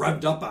gets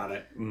revved up on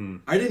it.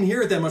 I didn't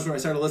hear it that much when I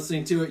started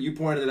listening to it. You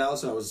pointed it out,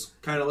 so I was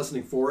kind of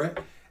listening for it.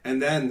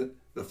 And then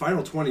the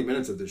final 20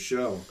 minutes of the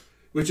show,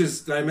 which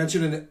is, did I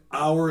mention, an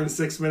hour and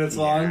 6 minutes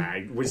long?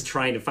 I was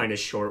trying to find a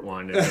short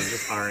one, and there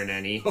just aren't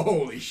any.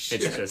 Holy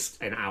shit. It's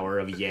just an hour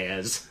of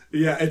yaz.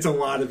 Yeah, it's a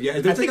lot of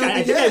yaz. I think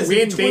I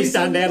win based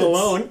on that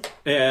alone.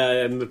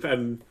 Yeah,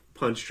 I'm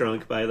punch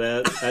drunk by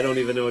that. I don't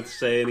even know what to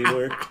say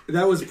anymore.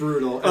 That was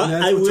brutal. And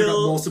that's what took up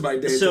most of my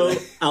day So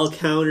today. I'll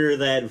counter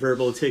that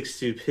verbal tick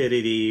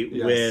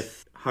stupidity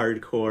with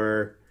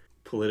hardcore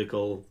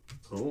political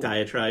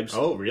diatribes.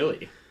 Oh,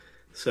 really?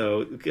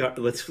 So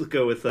let's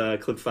go with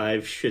clip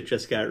 5. Shit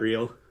just got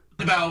real.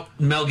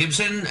 About Mel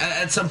Gibson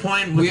at some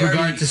point with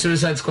regard to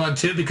Suicide Squad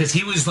 2, because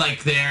he was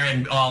like there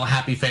and all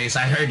happy face.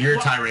 I heard your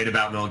tirade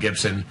about Mel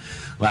Gibson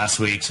last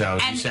week, so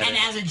you said and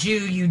as a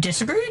Jew, you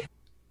disagreed?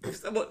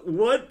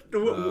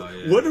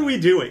 What are we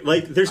doing?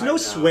 Like, there's no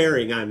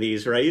swearing on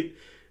these, right?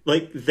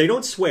 Like, they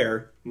don't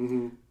swear.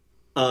 Mm-hmm.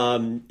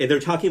 And they're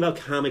talking about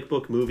comic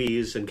book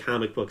movies and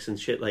comic books and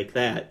shit like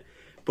that.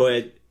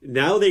 But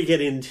now they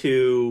get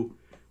into,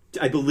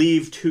 I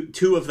believe,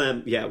 two of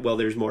them. Yeah, well,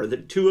 there's more.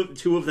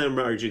 Two of them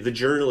are Jew. The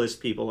journalist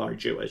people are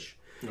Jewish.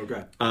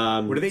 Okay.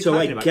 What are they so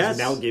talking I about? guess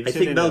Mel Gibson I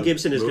think Mel in a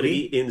Gibson is going to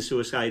movie? be in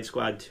Suicide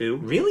Squad 2.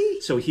 Really?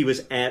 So he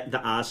was at the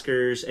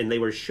Oscars and they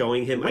were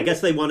showing him. I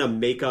guess they won a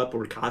makeup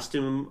or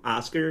costume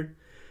Oscar,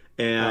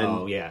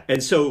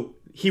 and so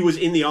he was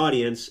in the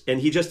audience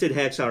and he just did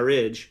Hacksaw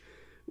Ridge,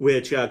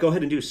 which go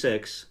ahead and do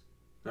 6.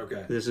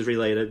 Okay. This is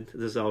related.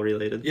 This is all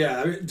related.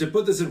 Yeah, I mean, to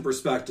put this in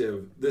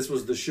perspective, this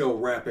was the show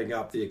wrapping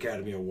up the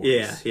Academy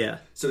Awards. Yeah.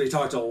 So they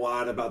talked a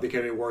lot about the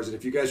Academy Awards, and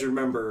if you guys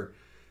remember,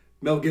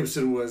 Mel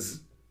Gibson was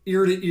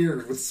ear to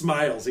ear with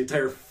smiles the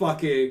entire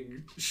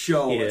fucking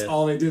show. Yeah. It's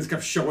all they did is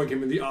kept showing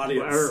him in the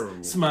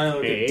audience,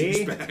 smiling at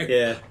douchebag.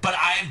 Yeah. But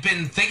I've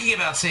been thinking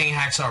about seeing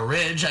Hacksaw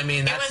Ridge. I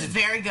mean, It was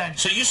very good.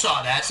 So you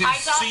saw that. So, I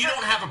saw so it you for-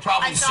 don't have a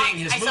problem seeing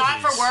his I movies. saw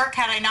it for work.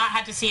 Had I not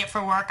had to see it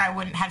for work, I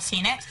wouldn't have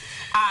seen it.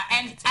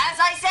 And as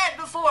I said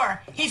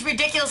before, he's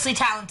ridiculously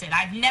talented.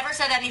 I've never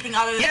said anything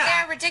other than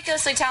They're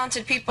ridiculously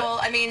talented people.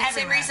 I mean,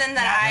 same reason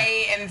that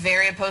I am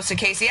very opposed to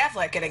Casey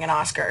Affleck getting an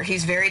Oscar.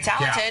 He's very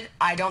talented.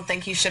 I don't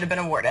think he should have been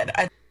awarded.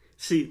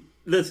 See,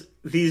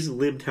 these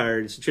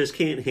libtards just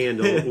can't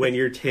handle when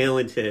you're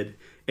talented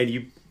and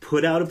you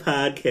put out a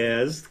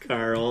podcast,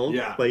 Carl,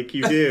 like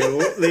you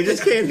do. They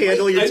just can't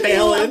handle your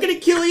talent. I'm going to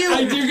kill you.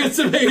 I do get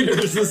some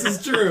haters. This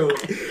is true.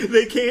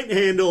 They can't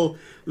handle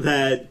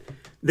that.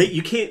 They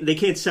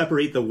can't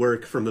separate the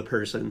work from the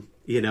person.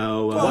 You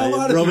know,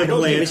 Roman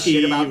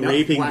Polanski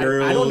raping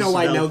girls. I don't know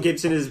why Mel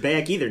Gibson is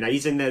back either. Now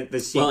he's in the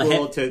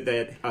sequel to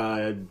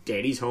that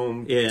Daddy's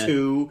Home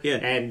 2,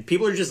 and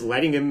people are just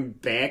letting him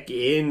back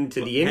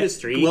into the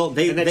industry. Well,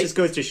 and that just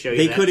goes to show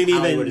you that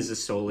Hollywood is a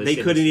soulless They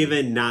couldn't industry.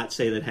 even not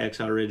say that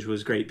Hacksaw Ridge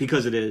was great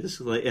because it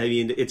is. Like, I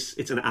mean,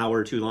 it's an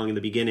hour too long in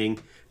the beginning.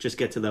 Just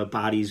get to the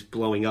bodies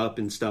blowing up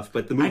and stuff.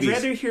 But the movie, I'd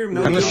rather hear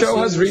Mel And the show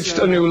has reached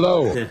a new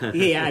low.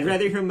 Yeah, I'd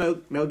rather hear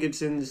Mel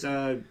Gibson's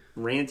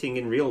ranting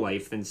in real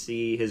life than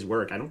see his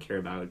work. I don't care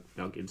about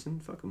Mel Gibson.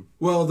 Fuck him.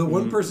 Well, the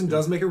one person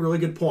does make a really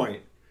good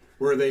point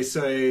where they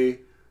say,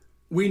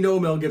 we know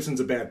Mel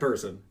Gibson's a bad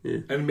person. Yeah.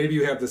 And maybe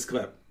you have this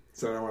clip,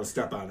 so I don't want to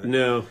step on it.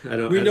 No, I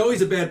don't. We know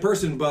he's a bad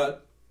person,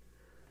 but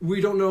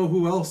we don't know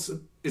who else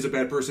is a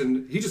bad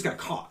person. He just got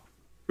caught.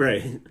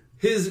 Right.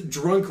 His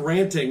drunk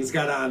rantings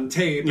got on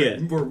tape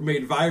and were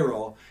made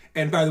viral.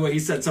 And by the way, he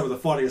said some of the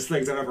funniest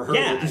things I've ever heard.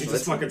 Yeah, Because he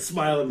just fucking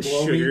smile and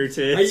blow sugar me.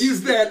 tits. I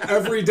use that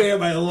every day of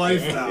my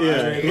life now.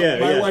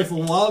 My wife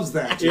loves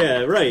that.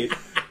 Yeah, right.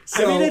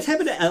 So, I mean, it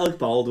happened to Alec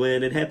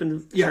Baldwin. It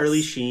happened to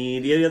Charlie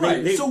Sheen. Yeah,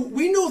 right. So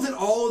we know that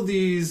all of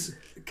these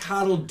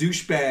coddled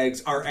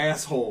douchebags are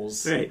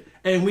assholes. Right.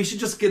 And we should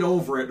just get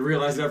over it and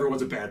realize that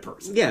everyone's a bad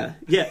person. Yeah,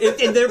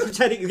 and they're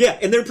pretending. Yeah,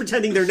 and they're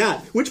pretending they're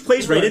not, which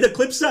plays right into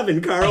clip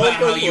 7. Carl, about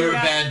how you're a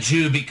bad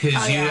Jew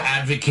because you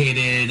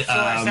advocated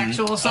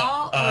sexual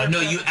assault.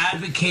 No, you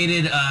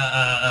advocated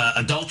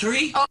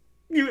adultery.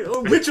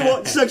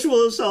 Ritual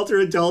sexual assault or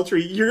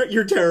adultery.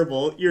 You're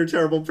terrible. You're a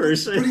terrible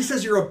person. But he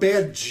says you're a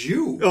bad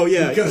Jew. Oh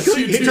yeah. Because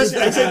you do that.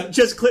 I said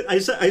just click. I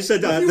said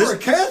if you were a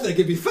Catholic,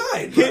 it'd be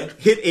fine.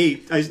 Hit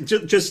 8.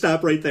 Just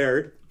stop right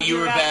there. You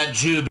were a bad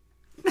Jew.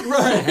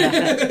 Right.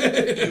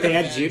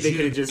 Bad Jew. They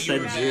could have just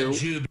said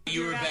Jew.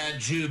 You were a bad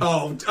Jew.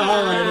 Oh,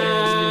 all right,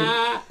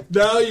 Andy.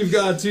 Now you've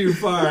gone too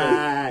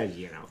far.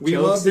 We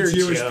love the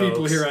Jewish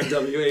people here on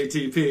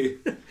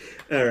WATP.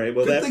 All right,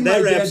 well, Good thing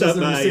that my wraps dad up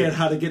doesn't understand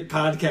how to get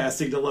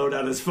podcasting to load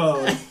on his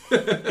phone.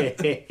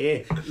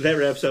 That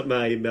wraps up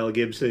my Mel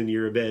Gibson,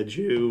 You're a Bad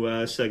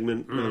Jew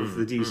segment of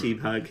the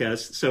DC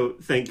podcast. So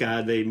thank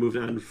God they moved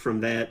on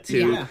from that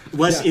to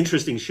less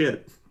interesting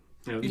shit.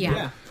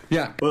 Yeah.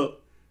 Well,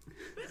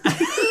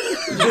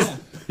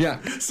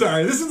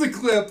 Sorry, this is a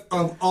clip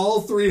of all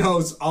 3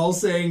 hosts all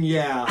saying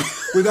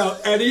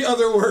without any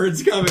other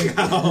words coming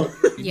out.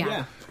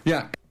 Yeah.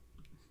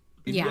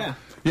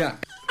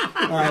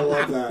 I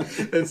love that.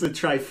 It's a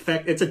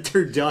trifecta. It's a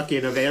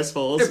turducken of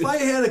assholes. If I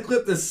had a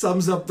clip that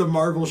sums up the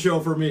Marvel show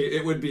for me,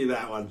 it would be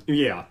that one.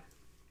 Yeah.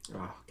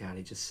 Oh, God,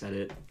 I just said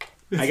it.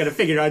 I got to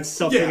figure out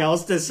something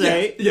else to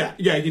say. Yeah,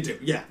 you do.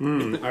 Yeah.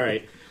 All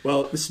right.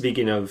 Well,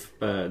 speaking of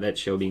that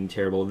show being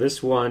terrible,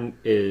 this one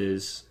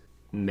is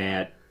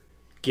Matt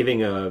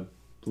giving a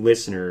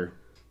listener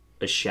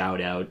a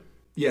shout out.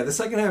 Yeah, the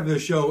second half of the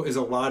show is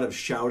a lot of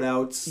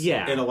shout-outs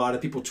and a lot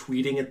of people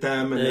tweeting at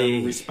them and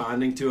then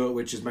responding to it,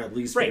 which is my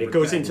least favorite It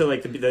goes thing. into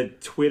like the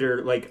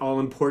Twitter, like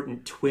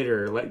all-important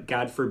Twitter. Like,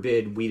 God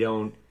forbid we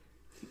don't,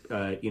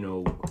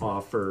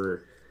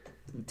 offer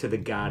to the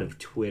god of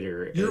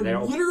Twitter. You're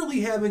literally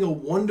having a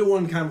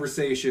one-to-one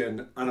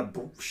conversation on a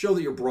show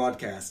that you're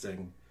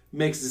broadcasting.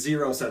 Makes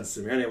 0 sense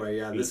to me. Anyway,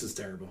 this is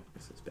terrible.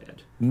 This is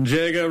bad.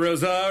 Jacob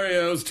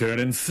Rosario's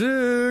turning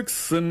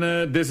 6, and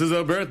this is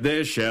a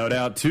birthday shout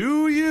out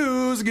to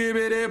you.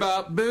 Skibbity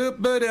bop boop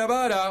ba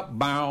ba da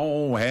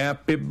bow.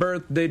 Happy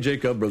birthday,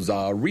 Jacob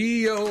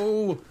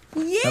Rosario.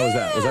 Yeah, How was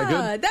that? Was that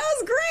good? That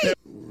was great.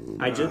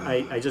 I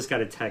just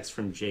got a text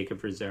from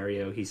Jacob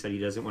Rosario. He said he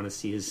doesn't want to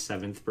see his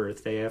 7th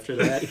birthday after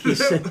that. he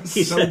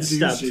said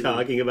stop douchey.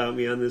 talking about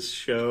me on this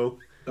show.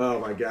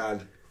 Oh, my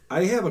God.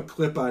 I have a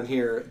clip on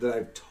here that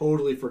I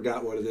totally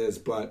forgot what it is,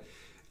 but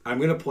I'm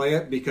going to play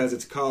it because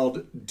it's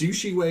called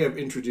Douchey Way of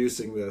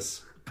Introducing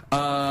This.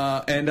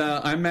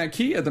 I'm Matt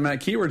Key at the Matt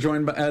Key. We're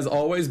joined, as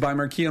always, by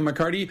Markia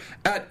McCarty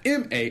at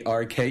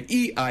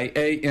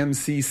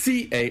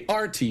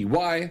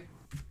MarkeiaMcCarty.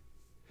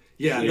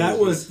 Yeah, that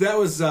was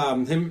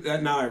him.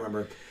 Now I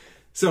remember.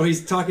 So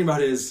he's talking about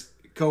his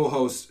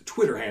co-host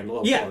Twitter handle,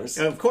 of course.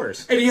 Of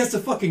course. And he has to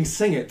fucking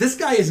sing it. This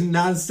guy is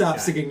nonstop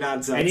singing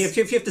nonsense. And if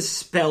you have to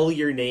spell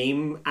your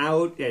name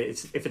out,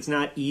 if it's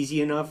not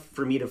easy enough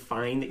for me to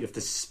find that you have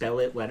to spell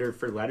it letter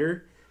for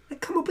letter,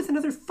 come up with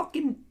another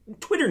fucking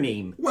Twitter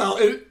name. Well,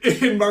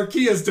 in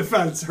Markia's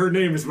defense, her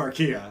name is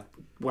Markia.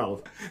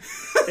 Well,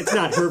 it's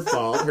not her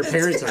fault. Her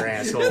parents are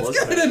assholes.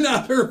 It's kind of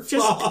not her fault.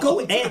 Just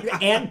go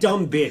add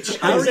dumb bitch.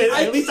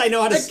 At least I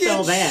know how to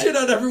spell that. Shit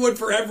on everyone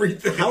for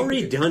everything. How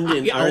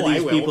redundant are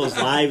these people's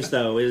lives,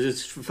 though? Is it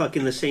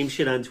fucking the same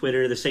shit on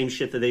Twitter, the same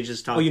shit that they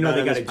just talked about?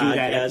 They got to do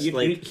podcast?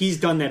 that. He's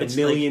done that a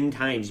million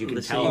times. You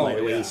can tell by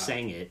the way he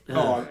sang it.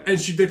 And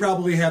they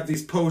probably have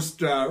these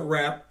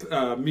post-rap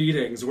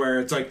meetings where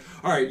it's like,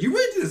 all right, you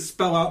ready to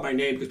spell out my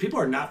name because people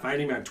are not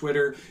finding me on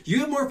Twitter.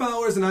 You have more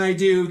followers than I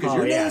do because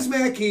your name's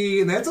Matt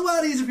Key, and that's a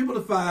lot easier for people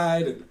to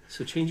find.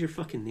 So change your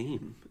fucking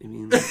name. I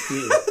mean,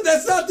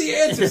 that's not the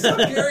answer. Stop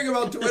caring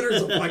about Twitter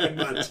so fucking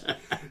much.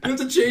 You have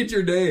to change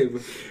your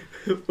name.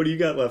 What do you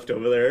got left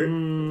over there?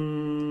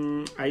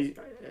 I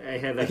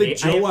have. I think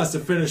Joe wants to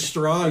finish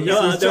strong. I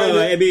got.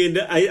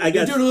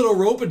 You're doing a little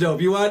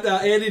rope-a-dope. You want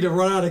Andy to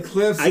run out of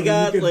clips? I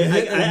got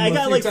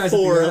like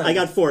 4. I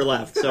got 4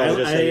 left. So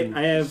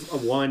I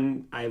have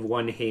one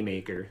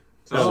haymaker.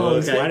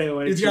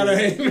 Okay. He's got a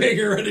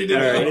haymaker ready to go.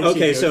 Right.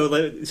 Okay,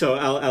 so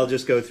I'll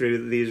just go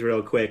through these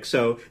real quick.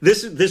 So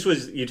this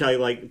was, you talking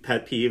like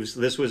pet peeves.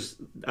 This was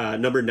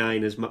number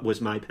 9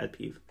 was my pet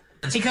peeve.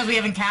 Because we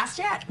haven't cast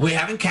yet? We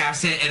haven't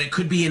cast it, and it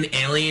could be an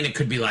alien. It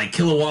could be like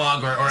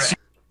Kilowog or...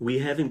 We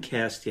haven't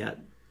cast yet.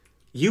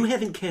 You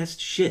haven't cast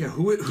shit. Yeah,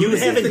 who you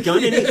haven't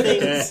done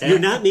anything. You're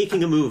not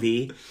making a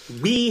movie.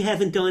 We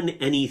haven't done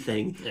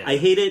anything. Yeah. I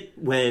hate it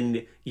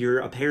when you're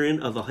a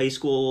parent of a high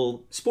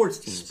school sports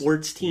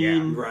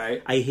team. Yeah,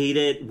 right. I hate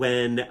it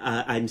when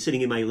I'm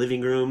sitting in my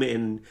living room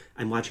and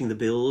I'm watching the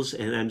Bills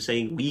and I'm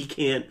saying we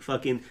can't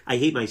fucking. I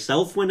hate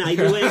myself when I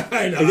do it.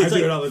 I know. And it's I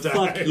do it all the time.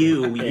 Fuck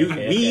you.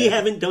 We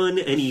haven't done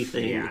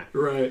anything. Yeah.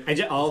 Right.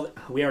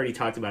 We already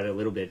talked about it a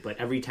little bit, but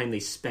every time they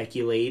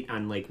speculate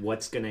on like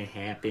what's going to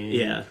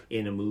happen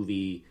in a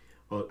movie,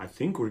 well, I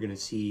think we're going to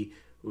see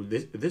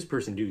this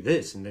person do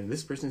this, and then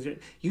this person's.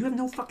 You have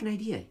no fucking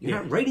idea. You're Yeah.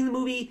 not writing the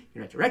movie.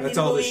 You're not directing That's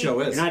the all movie. the show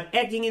is. You're not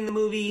acting in the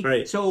movie.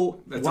 Right.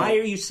 So That's why all-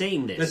 are you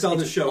saying this? that's all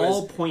the It's show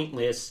all is.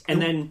 pointless.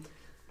 And then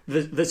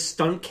the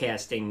stunt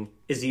casting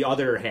is the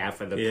other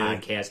half of the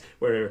podcast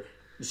where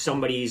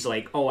somebody's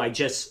like, "Oh, I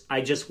just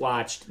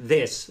watched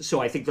this, so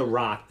I think The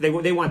Rock." They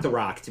want The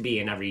Rock to be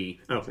in every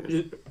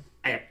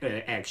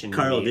action.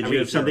 Carl, movie, did every you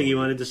have something hero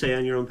you wanted to say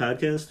on your own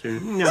podcast? Or?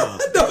 No.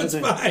 No, it's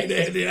fine,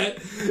 Andy.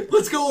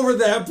 Let's go over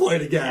that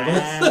point again.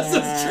 Let's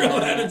just drill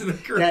that into the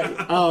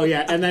crowd.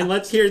 And then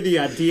let's hear the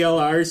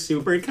DLR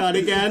supercut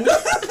again.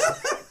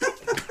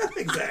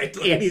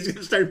 Exactly. And he's going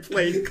to start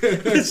playing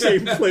the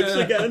same clips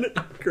again.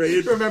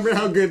 Great. Remember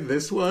how good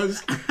this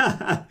was?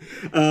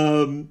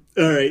 All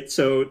right,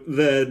 so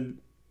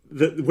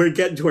we're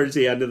getting towards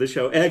the end of the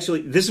show.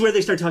 Actually, this is where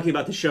they start talking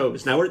about the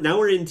shows. Now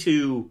we're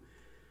into.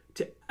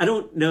 I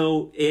don't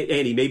know,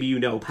 Andy. Maybe you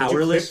know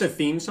Powerless. Did you clip the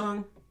theme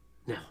song?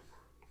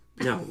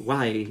 No.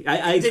 Why?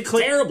 It's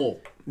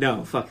terrible.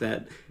 No, fuck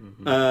that.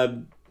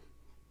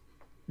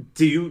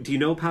 Do you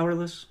know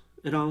Powerless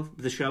at all?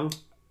 The show.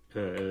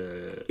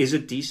 Is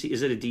it DC?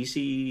 Is it a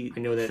DC? I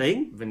know that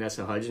thing.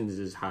 Vanessa Hudgens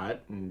is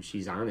hot and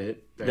she's on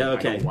it. I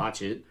don't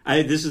watch it.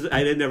 I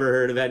had never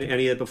heard of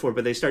any of it before,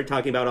 but they start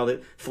talking about all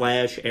the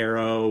Flash,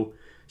 Arrow,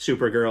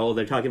 Supergirl.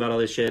 They're talking about all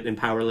this shit, and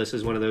Powerless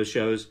is one of those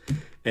shows,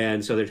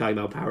 and so they're talking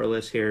about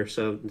Powerless here.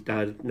 So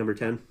number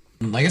 10.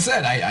 Like I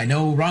said, I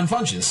know Ron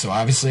Funches, so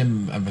obviously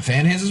I'm a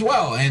fan of his as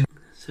well. And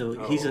so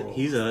he's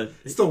a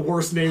it's the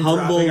worst name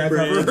humble dropping I've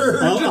ever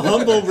heard.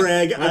 Humble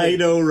brag. I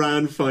know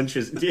Ron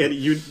Funches. Danny,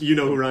 you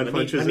know who Ron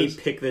Funches is. Let me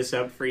pick this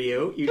up for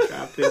you. You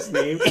dropped this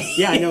name.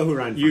 Yeah, I know who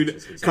Ron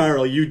Funches is.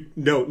 Carl, you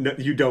don't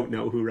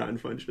know who Ron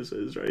Funches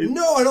is, right?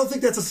 No, I don't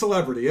think that's a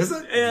celebrity, is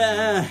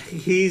it?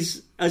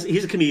 He's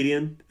a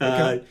comedian.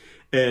 Okay.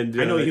 And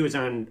I know he was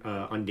on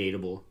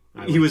Undateable.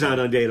 He was on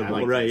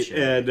Undateable, right?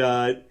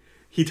 And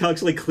he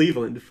talks like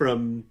Cleveland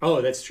from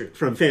that's true,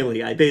 from Family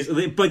Guy,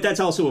 basically. But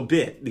that's also a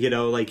bit,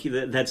 like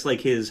that's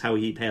like how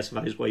he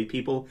pacifies white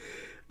people.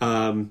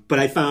 But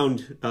I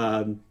found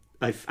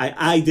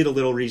I did a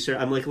little research.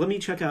 I'm like, let me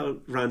check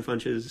out Ron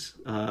Funches'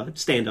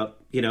 stand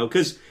up,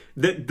 because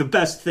the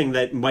best thing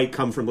that might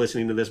come from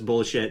listening to this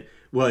bullshit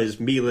was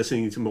me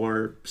listening to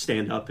more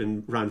stand up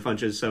and Ron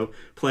Funches. So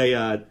play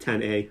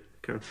 10A.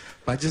 Carl.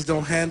 I just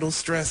don't handle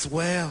stress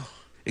well.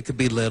 It could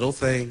be little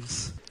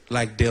things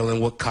like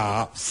dealing with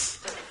cops,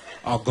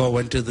 or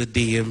going to the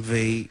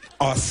DMV,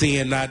 or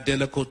seeing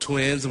identical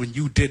twins when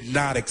you did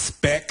not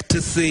expect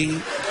to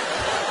see.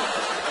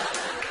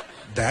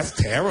 That's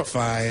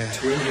terrifying.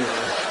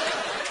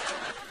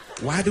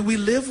 Why do we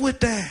live with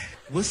that?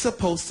 We're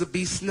supposed to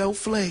be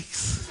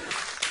snowflakes.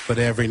 But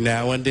every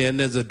now and then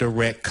there's a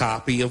direct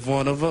copy of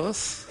one of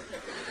us,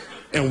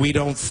 and we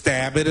don't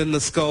stab it in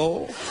the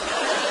skull.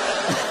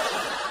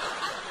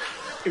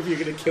 If you're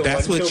gonna kill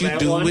That's one, what kill you that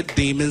do one. with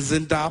demons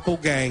and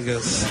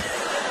doppelgangers.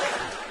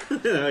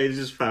 I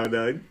just found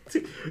a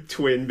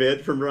twin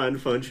bit from Ron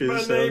Funches.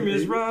 My name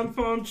is Ron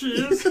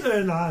Funches,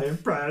 and I am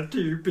proud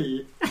to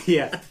be.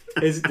 Yeah.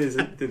 Did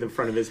the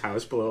front of his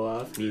house blow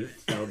off and he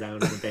fell down in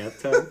the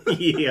bathtub?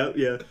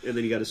 yeah. And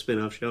then he got a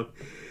spin-off show.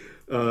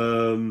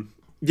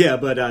 Yeah,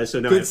 but so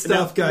now Good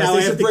stuff, guys.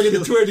 Thanks for bringing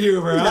the twin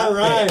humor. All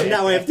right.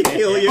 Now I have to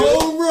kill you.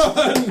 Home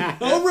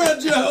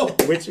run, Joe.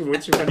 Which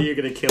one are you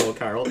going to kill,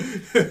 Carl?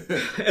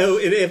 Oh,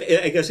 and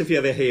I guess if you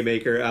have a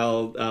haymaker,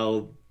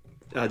 I'll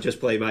just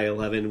play my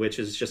 11, which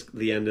is just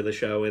the end of the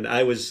show, and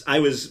I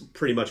was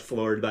pretty much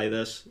floored by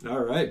this. All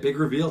right, big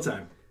reveal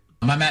time.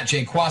 I'm at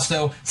Jay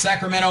Quasto,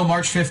 Sacramento,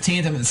 March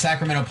 15th. I'm at the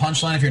Sacramento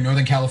Punchline if you're in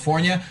Northern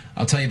California.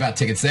 I'll tell you about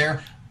tickets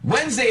there.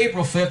 Wednesday,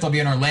 April 5th, I'll be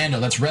in Orlando.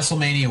 That's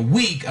WrestleMania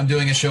week. I'm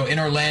doing a show in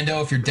Orlando.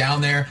 If you're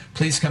down there,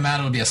 please come out.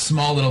 It'll be a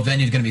small little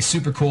venue. It's going to be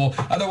super cool.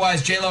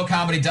 Otherwise,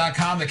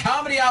 JLoComedy.com. The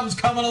comedy album's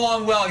coming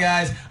along well,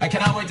 guys. I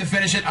cannot wait to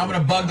finish it. I'm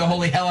going to bug the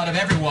holy hell out of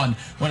everyone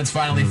when it's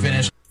finally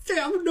finished.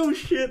 Damn, no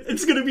shit.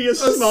 It's going to be a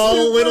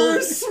small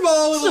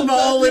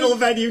little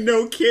venue.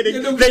 No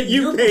kidding. That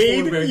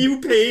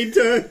you paid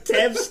to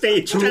have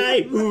stage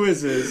time. Who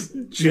is this?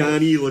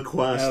 Johnny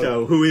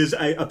LaQuasto, who is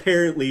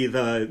apparently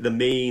the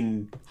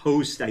main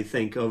host, I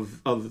think,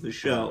 of the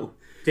show.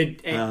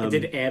 Did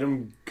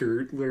Adam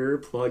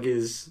Gertler plug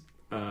his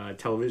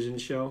television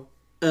show?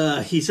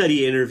 He said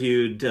he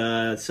interviewed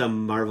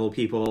some Marvel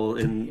people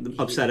and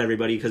upset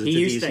everybody because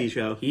it's a DC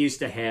show. He used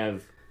to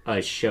have a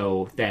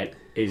show that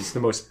is the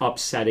most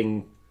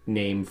upsetting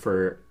name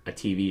for a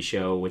TV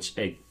show, which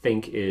I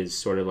think is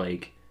sort of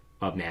like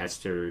a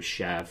Master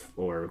Chef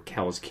or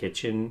Hell's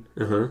Kitchen.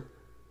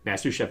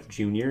 Master Chef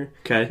Junior.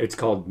 Okay. It's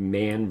called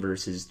Man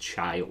vs.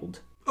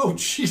 Child. Oh,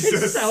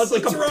 Jesus. It sounds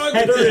like What's a wrong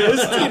with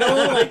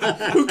pederast,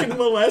 like, who can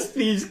molest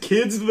these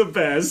kids the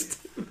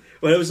best?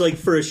 Well, it was like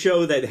for a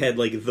show that had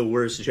like the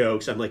worst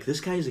jokes. I'm like, this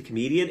guy is a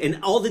comedian,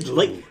 and all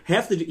the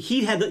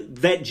he had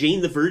that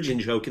Jane the Virgin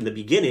joke in the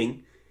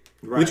beginning.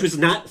 Right. Which was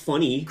not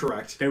funny.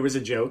 Correct. There was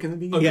a joke in the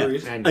beginning.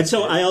 Agreed. Yeah. And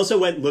so I also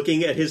went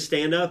looking at his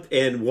stand-up,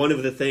 and one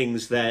of the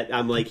things that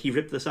I'm like, he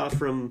ripped this off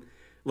from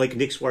like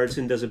Nick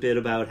Swartzen does a bit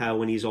about how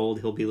when he's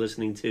old he'll be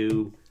listening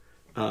to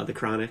The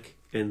Chronic,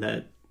 and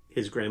that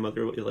his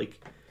grandmother,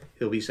 like,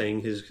 he'll be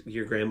saying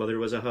your grandmother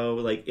was a hoe,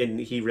 like, and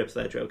he rips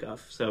that joke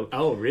off. So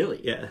oh, really?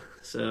 Yeah.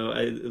 So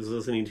I was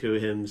listening to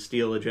him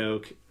steal a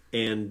joke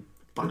and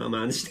bomb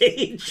on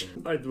stage.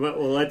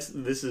 Well,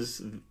 this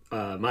is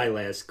my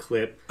last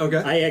clip.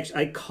 Okay.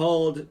 I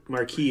called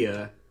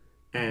Markia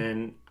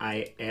and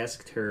I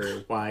asked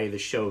her why the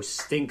show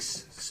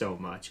stinks so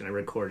much, and I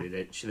recorded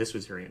it. This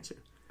was her answer.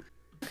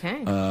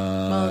 Okay.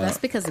 Well, that's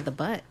because of the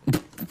butt.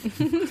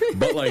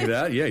 Butt like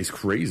that? Yeah, he's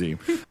crazy.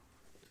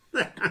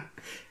 That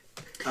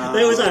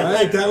was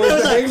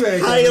a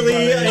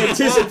highly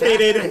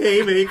anticipated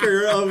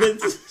haymaker of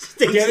it.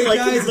 Stinks Get it, like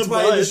guys? the That's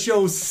why butt. the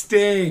show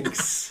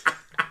stinks.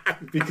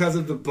 Because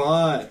of the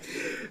butt.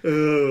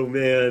 Oh,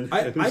 man.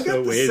 I was got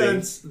so the waiting.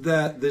 sense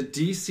that the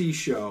DC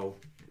show,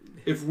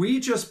 if we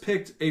just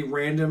picked a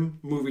random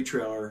movie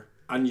trailer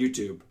on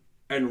YouTube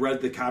and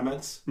read the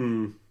comments,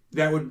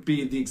 that would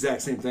be the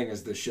exact same thing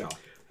as this show.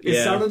 It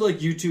Yeah. sounded like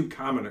YouTube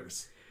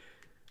commenters.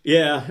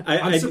 Yeah.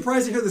 I'm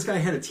surprised to hear this guy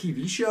had a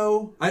TV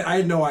show. I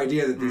had no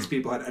idea that these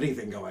people had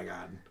anything going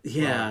on.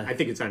 Yeah. I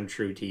think it's on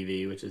True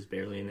TV, which is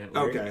barely a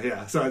network. Okay,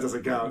 yeah, so it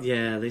doesn't count.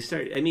 Yeah, they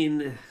start. I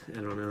mean,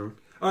 I don't know.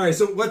 All right,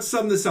 so let's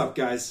sum this up,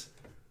 guys.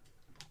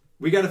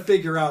 We got to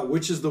figure out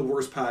which is the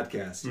worst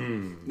podcast.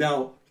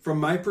 Now, from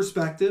my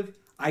perspective,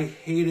 I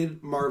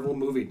hated Marvel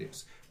movie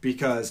news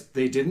because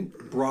they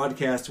didn't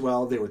broadcast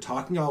well. They were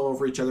talking all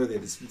over each other. They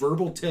had this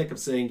verbal tick of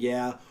saying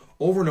yeah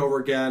over and over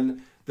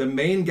again. The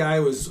main guy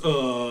was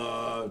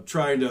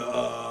trying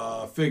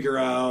to figure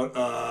out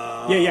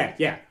what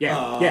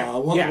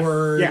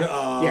word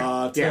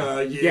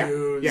to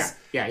use.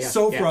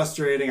 So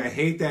frustrating. I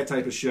hate that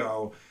type of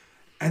show.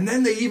 And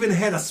then they even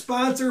had a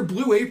sponsor,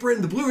 Blue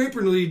Apron. The Blue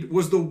Apron lead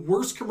was the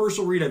worst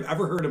commercial read I've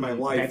ever heard in my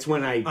life. That's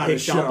when I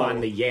picked up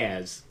on the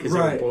Yaz, because they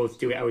were both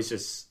doing. I was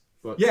just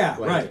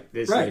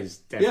This is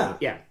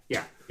definitely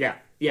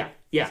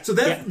yeah. So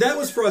that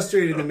was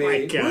frustrating to me.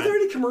 my God. Were there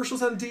any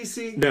commercials on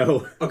DC?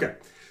 No. Okay.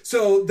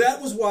 So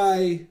that was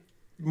why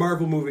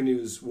Marvel movie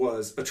news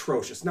was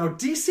atrocious. Now,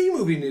 DC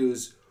movie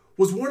news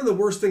was one of the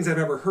worst things I've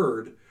ever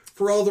heard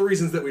for all the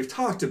reasons that we've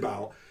talked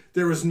about.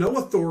 There was no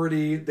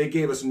authority. They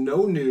gave us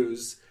no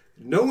news,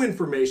 no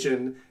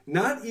information,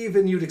 not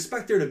even you'd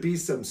expect there to be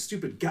some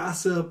stupid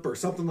gossip or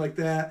something like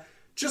that.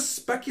 Just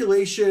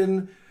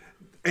speculation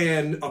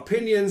and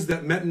opinions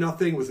that meant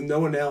nothing with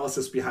no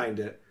analysis behind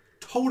it.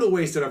 Total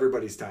waste of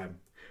everybody's time.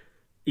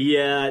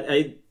 Yeah,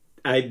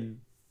 I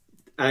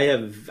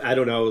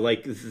don't know,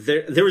 like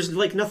there was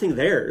like nothing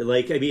there.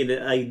 Like, I mean,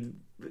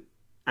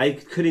 I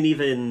couldn't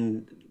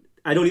even,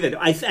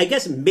 I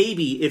guess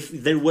maybe if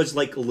there was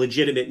like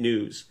legitimate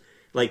news,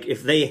 like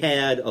if they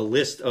had a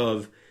list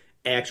of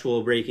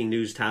actual breaking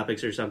news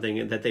topics or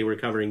something that they were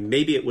covering,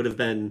 maybe it would have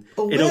been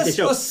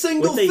a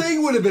single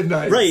thing would have been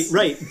nice.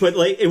 Right. But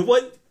like,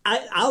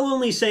 I'll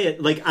only say it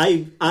like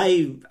I'm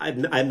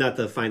not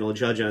the final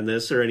judge on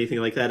this or anything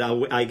like that.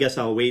 I guess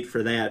I'll wait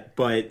for that.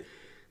 But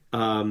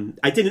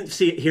I didn't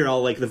hear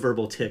all like the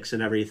verbal tics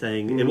and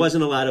everything. Mm-hmm. It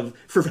wasn't a lot of,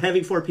 for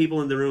having four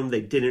people in the room,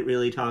 they didn't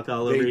really talk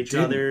all over each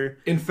other.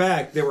 In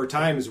fact, there were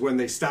times when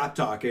they stopped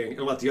talking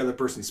and let the other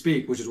person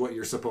speak, which is what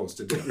you're supposed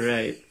to do.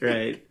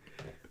 Right.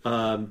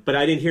 But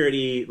I didn't hear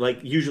any, like,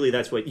 usually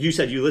that's what you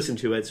said. You listened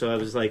to it, so I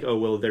was like, oh,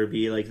 will there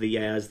be like the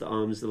yeahs, the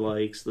ums, the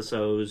likes, the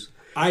so's?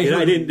 I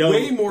didn't know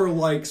way more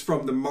likes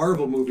from the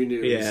Marvel movie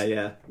news.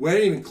 Yeah. We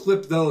didn't even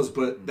clip those,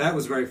 but that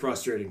was very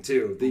frustrating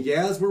too. The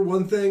yeahs were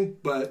one thing,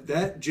 but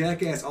that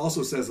jackass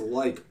also says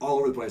like all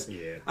over the place.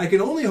 Yeah. I can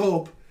only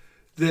hope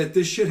that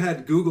this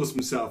shithead Googles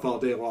himself all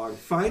day long,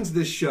 finds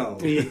this show,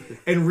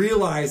 and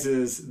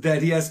realizes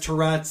that he has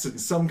Tourette's and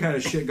some kind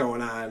of shit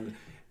going on,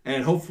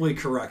 and hopefully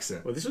corrects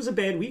it. Well, this was a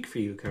bad week for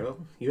you,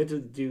 Carl. You had to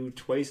do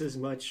twice as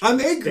much.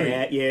 I'm angry.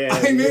 I'm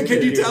angry.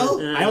 Can you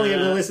tell? I only had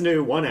to listen to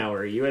 1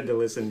 hour. You had to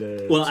listen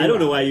to. Well, 2 I don't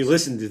know hours. why you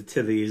listened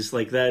to these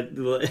like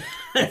that.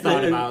 I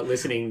thought about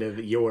listening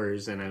to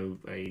yours,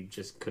 and I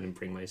just couldn't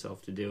bring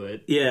myself to do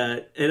it. Yeah,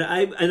 and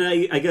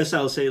I guess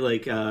I'll say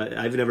like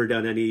I've never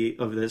done any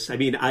of this. I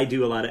mean, I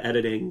do a lot of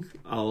editing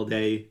all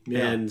day,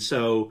 and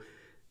so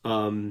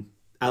I'll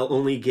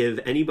only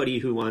give anybody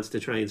who wants to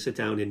try and sit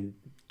down and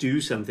do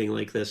something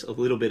like this a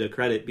little bit of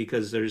credit,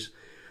 because there's,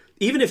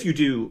 even if you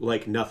do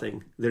like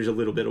nothing, there's a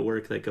little bit of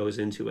work that goes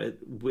into it.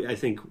 I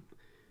think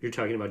you're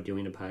talking about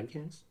doing a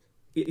podcast.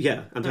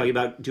 Yeah, I'm talking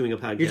about doing a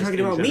podcast. You're talking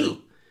about me.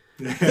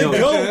 No,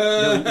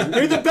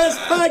 you're the best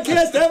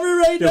podcast ever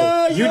right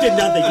now. You did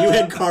nothing. You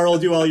had Carl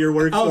do all your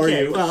work for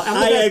you. Well,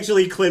 I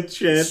actually clipped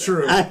shit. It's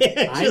true. I'm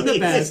the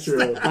best.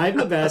 I'm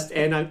the best,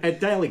 and I'm at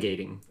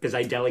delegating because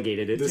I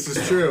delegated it. This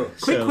is true.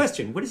 Quick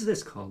question: what is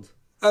this called?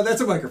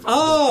 That's a microphone.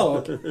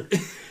 Oh,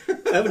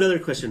 I have another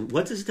question.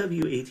 What does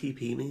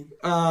WATP mean?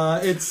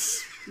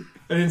 It's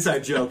an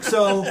inside joke.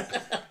 So,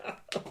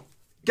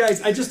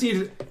 guys, I just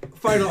need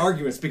final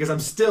arguments because I'm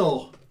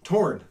still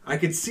torn. I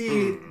could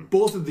see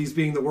both of these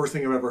being the worst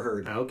thing I've ever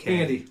heard.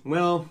 Okay. Andy,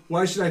 well,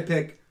 why should I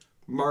pick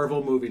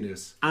Marvel movie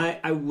news?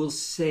 I will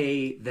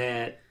say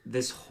that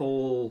this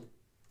whole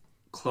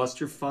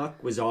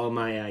clusterfuck was all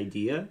my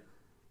idea.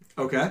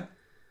 Okay.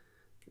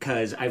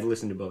 Because I've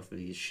listened to both of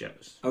these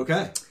shows.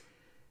 Okay.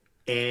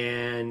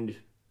 And...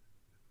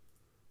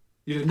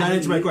 You did not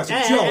answer my question.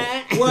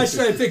 Joe, why should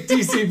I pick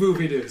DC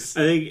movie news?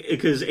 I think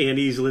because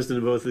Andy's listened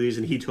to both of these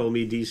and he told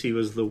me DC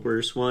was the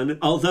worst one.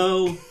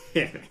 Although...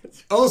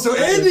 Oh, so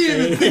Andy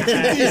even thinks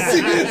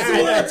DC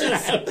is worse.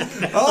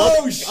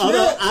 Oh, shit.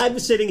 Although I'm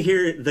sitting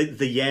here,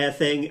 the yeah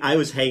thing, I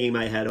was hanging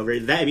my head over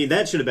it. That, I mean,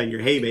 that should have been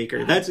your haymaker.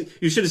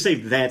 You should have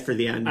saved that for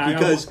the end.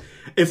 Because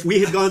if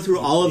we had gone through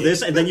all of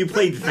this and then you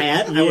played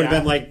that, I would have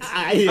been like,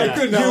 I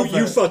couldn't help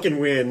you it. fucking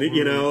win.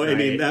 You know, Right. I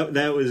mean,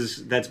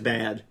 that's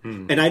bad.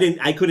 And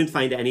I couldn't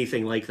find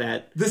anything like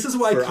that. This is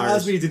why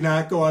Cosby did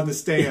not go on the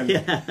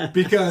stand.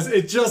 Because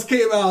it just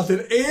came out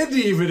that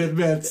Andy even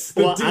admits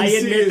that DC I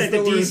admit is that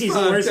the worst DC's the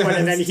worst one,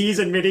 and then podcast. he's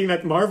admitting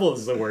that Marvel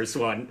is the worst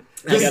one.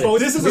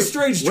 This is a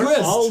strange we're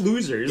twist. all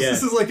losers. Yeah.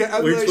 This is like an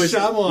M. We're Night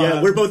twisted- Shyamalan.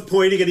 Yeah, we're both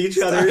pointing at each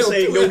other style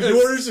saying, no, twist.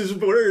 yours is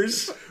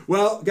worse.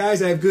 Well,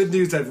 guys, I have good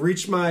news. I've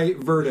reached my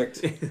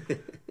verdict.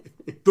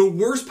 The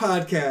worst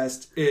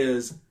podcast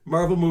is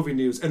Marvel Movie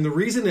News. And the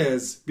reason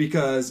is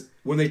because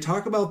when they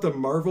talk about the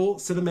Marvel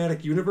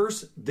Cinematic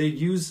Universe, they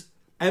use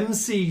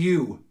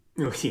MCU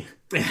Oh, yeah.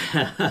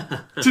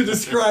 to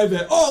describe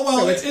it. Oh,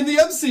 well, So in the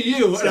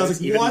MCU. And I was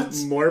like, even what?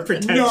 more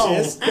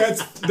pretentious. No,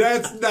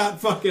 that's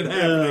not fucking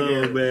happening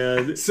here.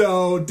 Man.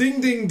 So, ding,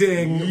 ding,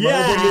 ding.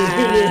 Yes!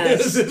 Marvel Movie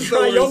News is the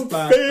worst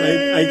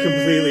podcast. I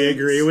completely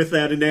agree with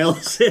that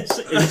analysis.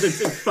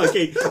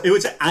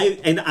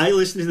 I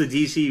listened to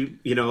the DC,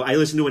 I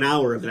listened to an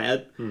hour of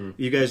that.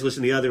 You guys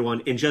listened to the other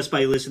one, and just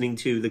by listening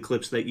to the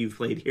clips that you've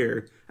played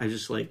here, I was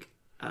just like,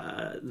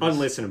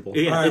 unlistenable.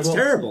 Yeah, All right, it's well,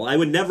 terrible. I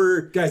would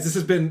never. Guys, this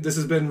has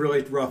been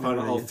really rough on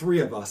all three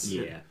of us.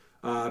 Yeah.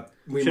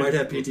 We might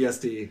have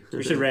PTSD.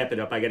 We should wrap it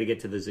up. I got to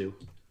get to the zoo.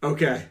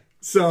 Okay,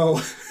 so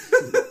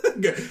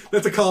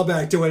that's a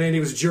callback to when Andy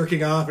was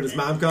jerking off and his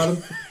mom caught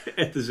him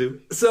at the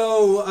zoo.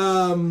 So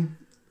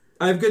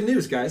I have good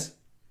news, guys.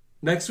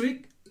 Next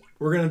week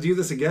we're gonna do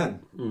this again,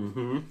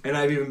 and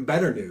I have even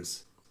better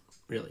news.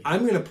 Really,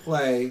 I'm gonna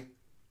play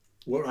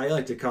what I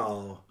like to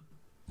call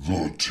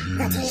The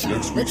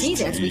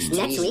teaser. Next week's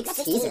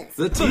teaser.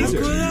 the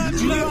teaser.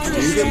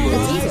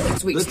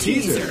 The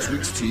teaser.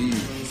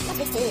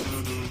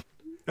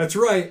 That's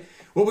right.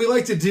 What we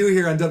like to do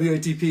here on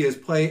WATP is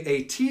play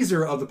a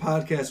teaser of the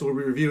podcast we'll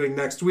be reviewing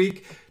next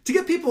week to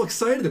get people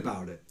excited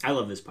about it. I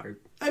love this part.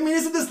 I mean,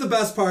 isn't this the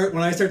best part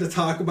when I start to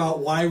talk about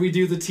why we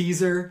do the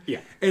teaser?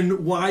 Yeah.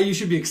 And why you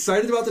should be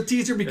excited about the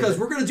teaser? Because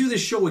we're going to do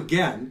this show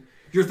again.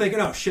 You're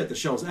thinking, oh shit, the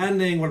show's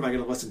ending. What am I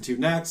going to listen to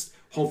next?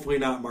 Hopefully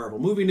not Marvel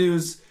Movie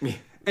News. Yeah.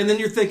 And then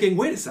you're thinking,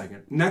 wait a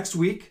second. Next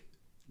week,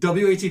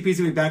 WATP is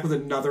going to be back with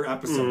another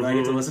episode that I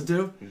get to listen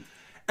to.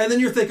 And then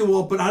you're thinking,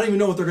 well, but I don't even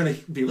know what they're going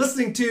to be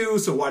listening to,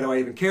 so why do I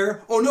even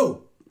care? Oh,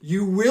 no.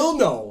 You will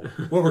know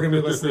what we're going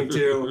to be listening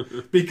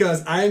to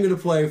because I am going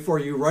to play for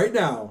you right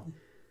now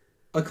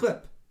a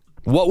clip.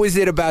 What was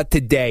it about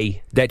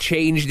today that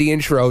changed the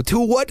intro to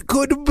what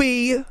could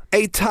be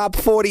a top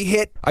 40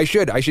 hit? I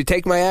should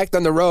take my act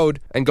on the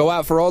road and go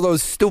out for all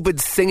those stupid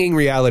singing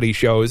reality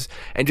shows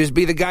and just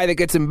be the guy that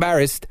gets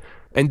embarrassed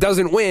and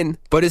doesn't win,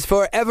 but is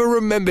forever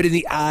remembered in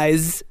the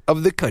eyes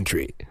of the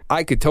country.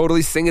 I could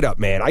totally sing it up,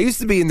 man. I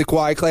used to be in the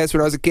choir class when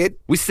I was a kid.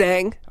 We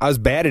sang. I was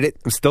bad at it.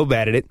 I'm still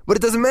bad at it. But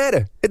it doesn't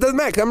matter. It doesn't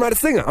matter 'cause I'm not a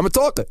singer. I'm a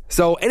talker.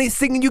 So any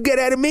singing you get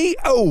out of me,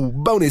 oh,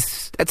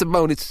 bonus. That's a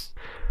bonus.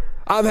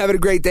 I'm having a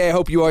great day. I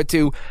hope you are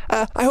too.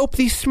 I hope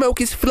the smoke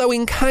is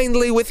flowing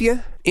kindly with you.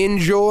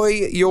 Enjoy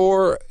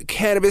your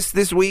cannabis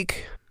this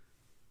week.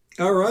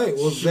 All right.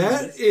 Well,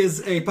 that is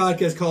a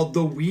podcast called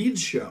The Weed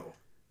Show.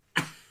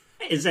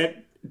 Is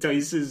that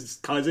Dice's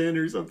cousin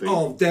or something?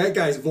 Oh, that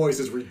guy's voice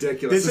is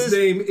ridiculous. His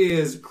name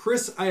is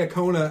Chris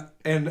Iacona,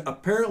 and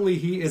apparently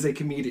he is a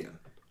comedian.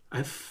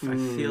 I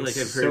feel like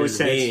I've heard So his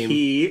says name.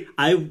 he.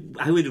 I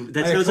would.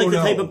 That sounds like the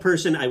Iacono. type of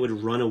person I would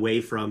run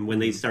away from when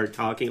they start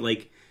talking.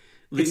 Like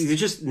it's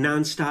just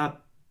nonstop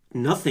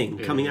nothing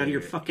coming out of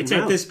your fucking It's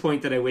mouth. at this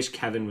point that I wish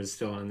Kevin was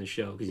still on the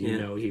show because you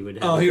know he would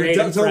have Oh, a he would great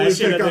totally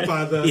impression pick of up it.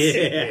 on this.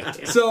 Yeah.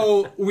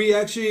 So we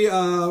actually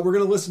we're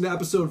going to listen to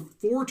episode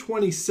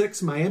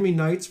 426, Miami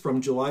Nights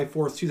from July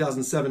 4th,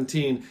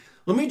 2017.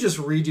 Let me just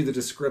read you the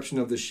description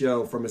of the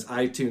show from his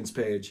iTunes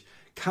page.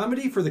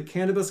 Comedy for the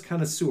cannabis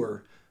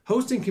connoisseur.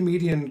 Host and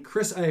comedian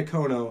Chris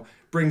Iacono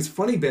brings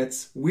funny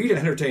bits, weed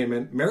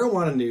entertainment,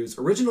 marijuana news,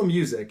 original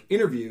music,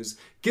 interviews,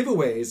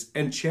 giveaways,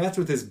 and chats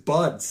with his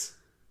buds.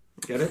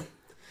 Get it?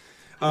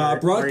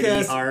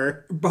 Broadcast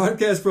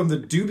from the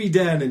Doobie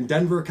Den in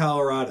Denver,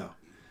 Colorado.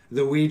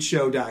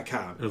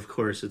 TheWeedShow.com. Of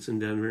course, it's in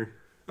Denver.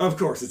 Of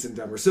course, it's in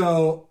Denver.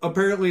 So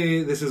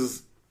apparently, this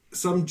is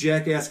some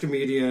jackass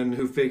comedian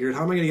who figured,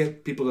 how am I going to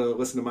get people to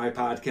listen to my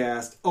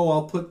podcast? Oh,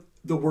 I'll put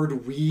the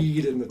word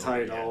weed in the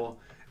title.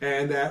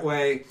 And that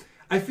way,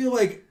 I feel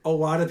like a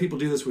lot of people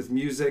do this with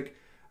music.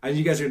 And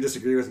you guys are going to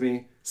disagree with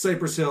me.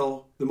 Cypress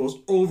Hill, the most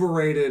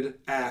overrated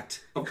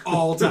act of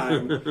all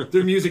time.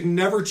 Their music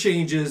never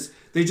changes.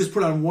 They just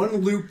put on one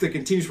loop that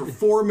continues for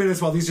 4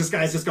 minutes while these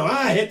guys just go,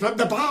 hit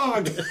the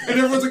bong. And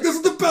everyone's like, this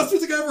is the best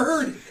music I ever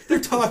heard. They're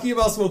talking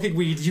about smoking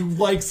weed. You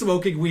like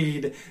smoking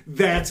weed.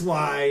 That's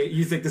why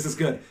you think this is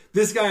good.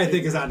 This guy, I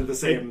think, is onto the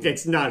same.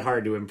 It's not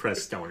hard to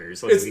impress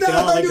stoners. Like, it's not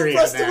hard to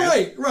impress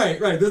them. Right.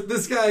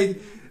 This guy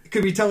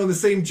could be telling the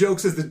same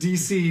jokes as the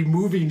DC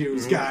movie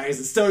news guys.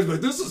 And stoners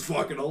like, this is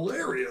fucking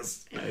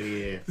hilarious. Oh,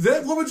 yeah. Did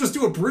that woman just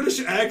do a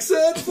British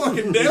accent?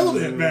 Fucking nailed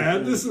it,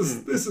 man. This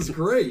is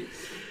great.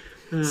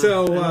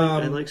 So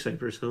I like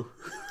Cypress Hill.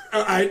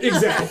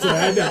 Exactly,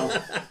 I know.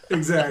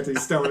 Exactly,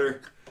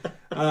 stoner.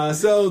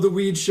 So the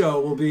Weed Show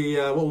will be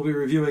what we'll be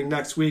reviewing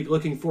next week.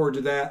 Looking forward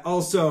to that.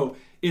 Also,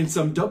 in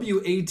some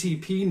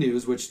WATP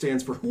news, which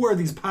stands for Who Are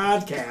These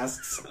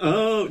Podcasts?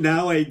 Oh,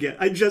 now I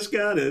just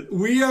got it.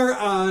 We are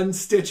on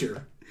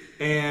Stitcher,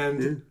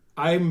 and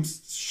I'm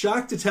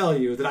shocked to tell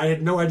you that I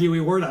had no idea we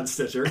weren't on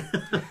Stitcher.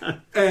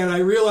 And I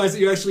realized that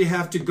you actually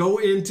have to go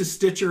into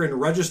Stitcher and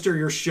register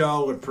your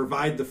show and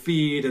provide the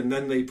feed, and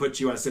then they put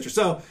you on Stitcher.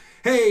 So,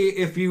 hey,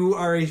 if you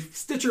are a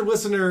Stitcher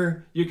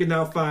listener, you can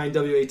now find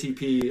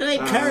WATP. Hey,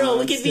 Carl,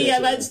 look at me.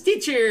 I'm on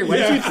Stitcher. Why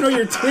don't you throw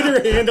your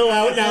Twitter handle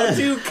out now,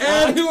 too?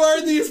 And Who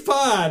Are These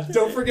Pod?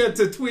 Don't forget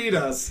to tweet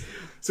us,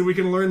 so we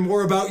can learn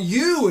more about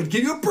you and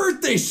give you a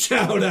birthday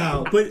shout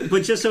out.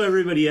 But just so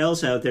everybody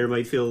else out there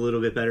might feel a little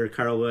bit better,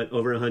 Carl, what,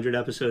 over 100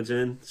 episodes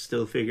in,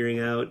 still figuring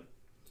out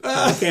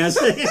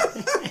podcasting?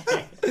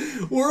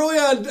 We're only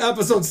on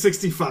episode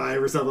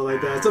 65 or something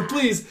like that. So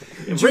please,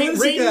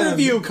 rate and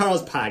review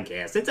Carl's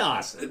podcast. It's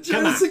awesome.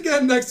 Join us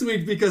again next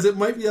week, because it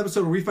might be the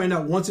episode where we find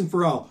out once and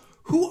for all,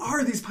 who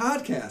are these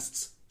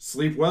podcasts?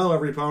 Sleep well,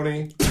 every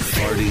pony.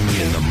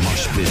 Farting in the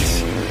mosh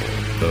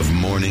pits of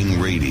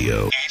morning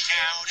radio.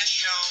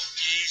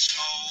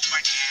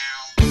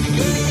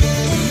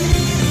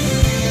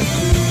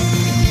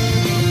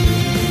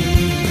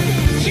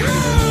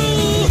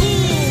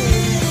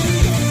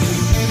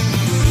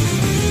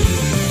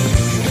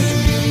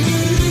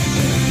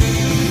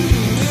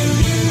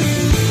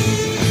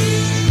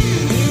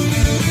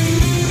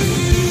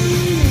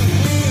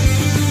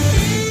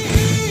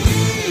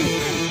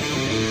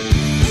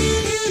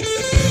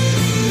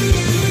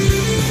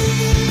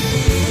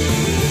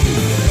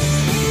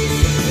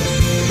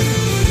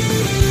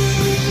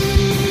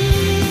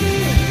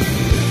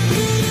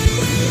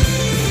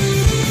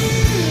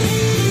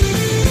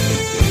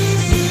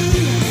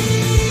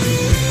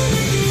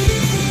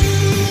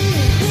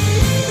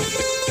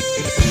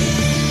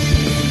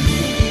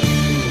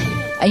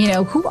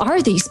 Who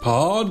are these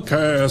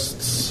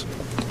podcasts?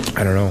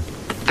 I don't know.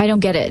 I don't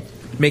get it.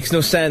 Makes no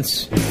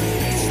sense.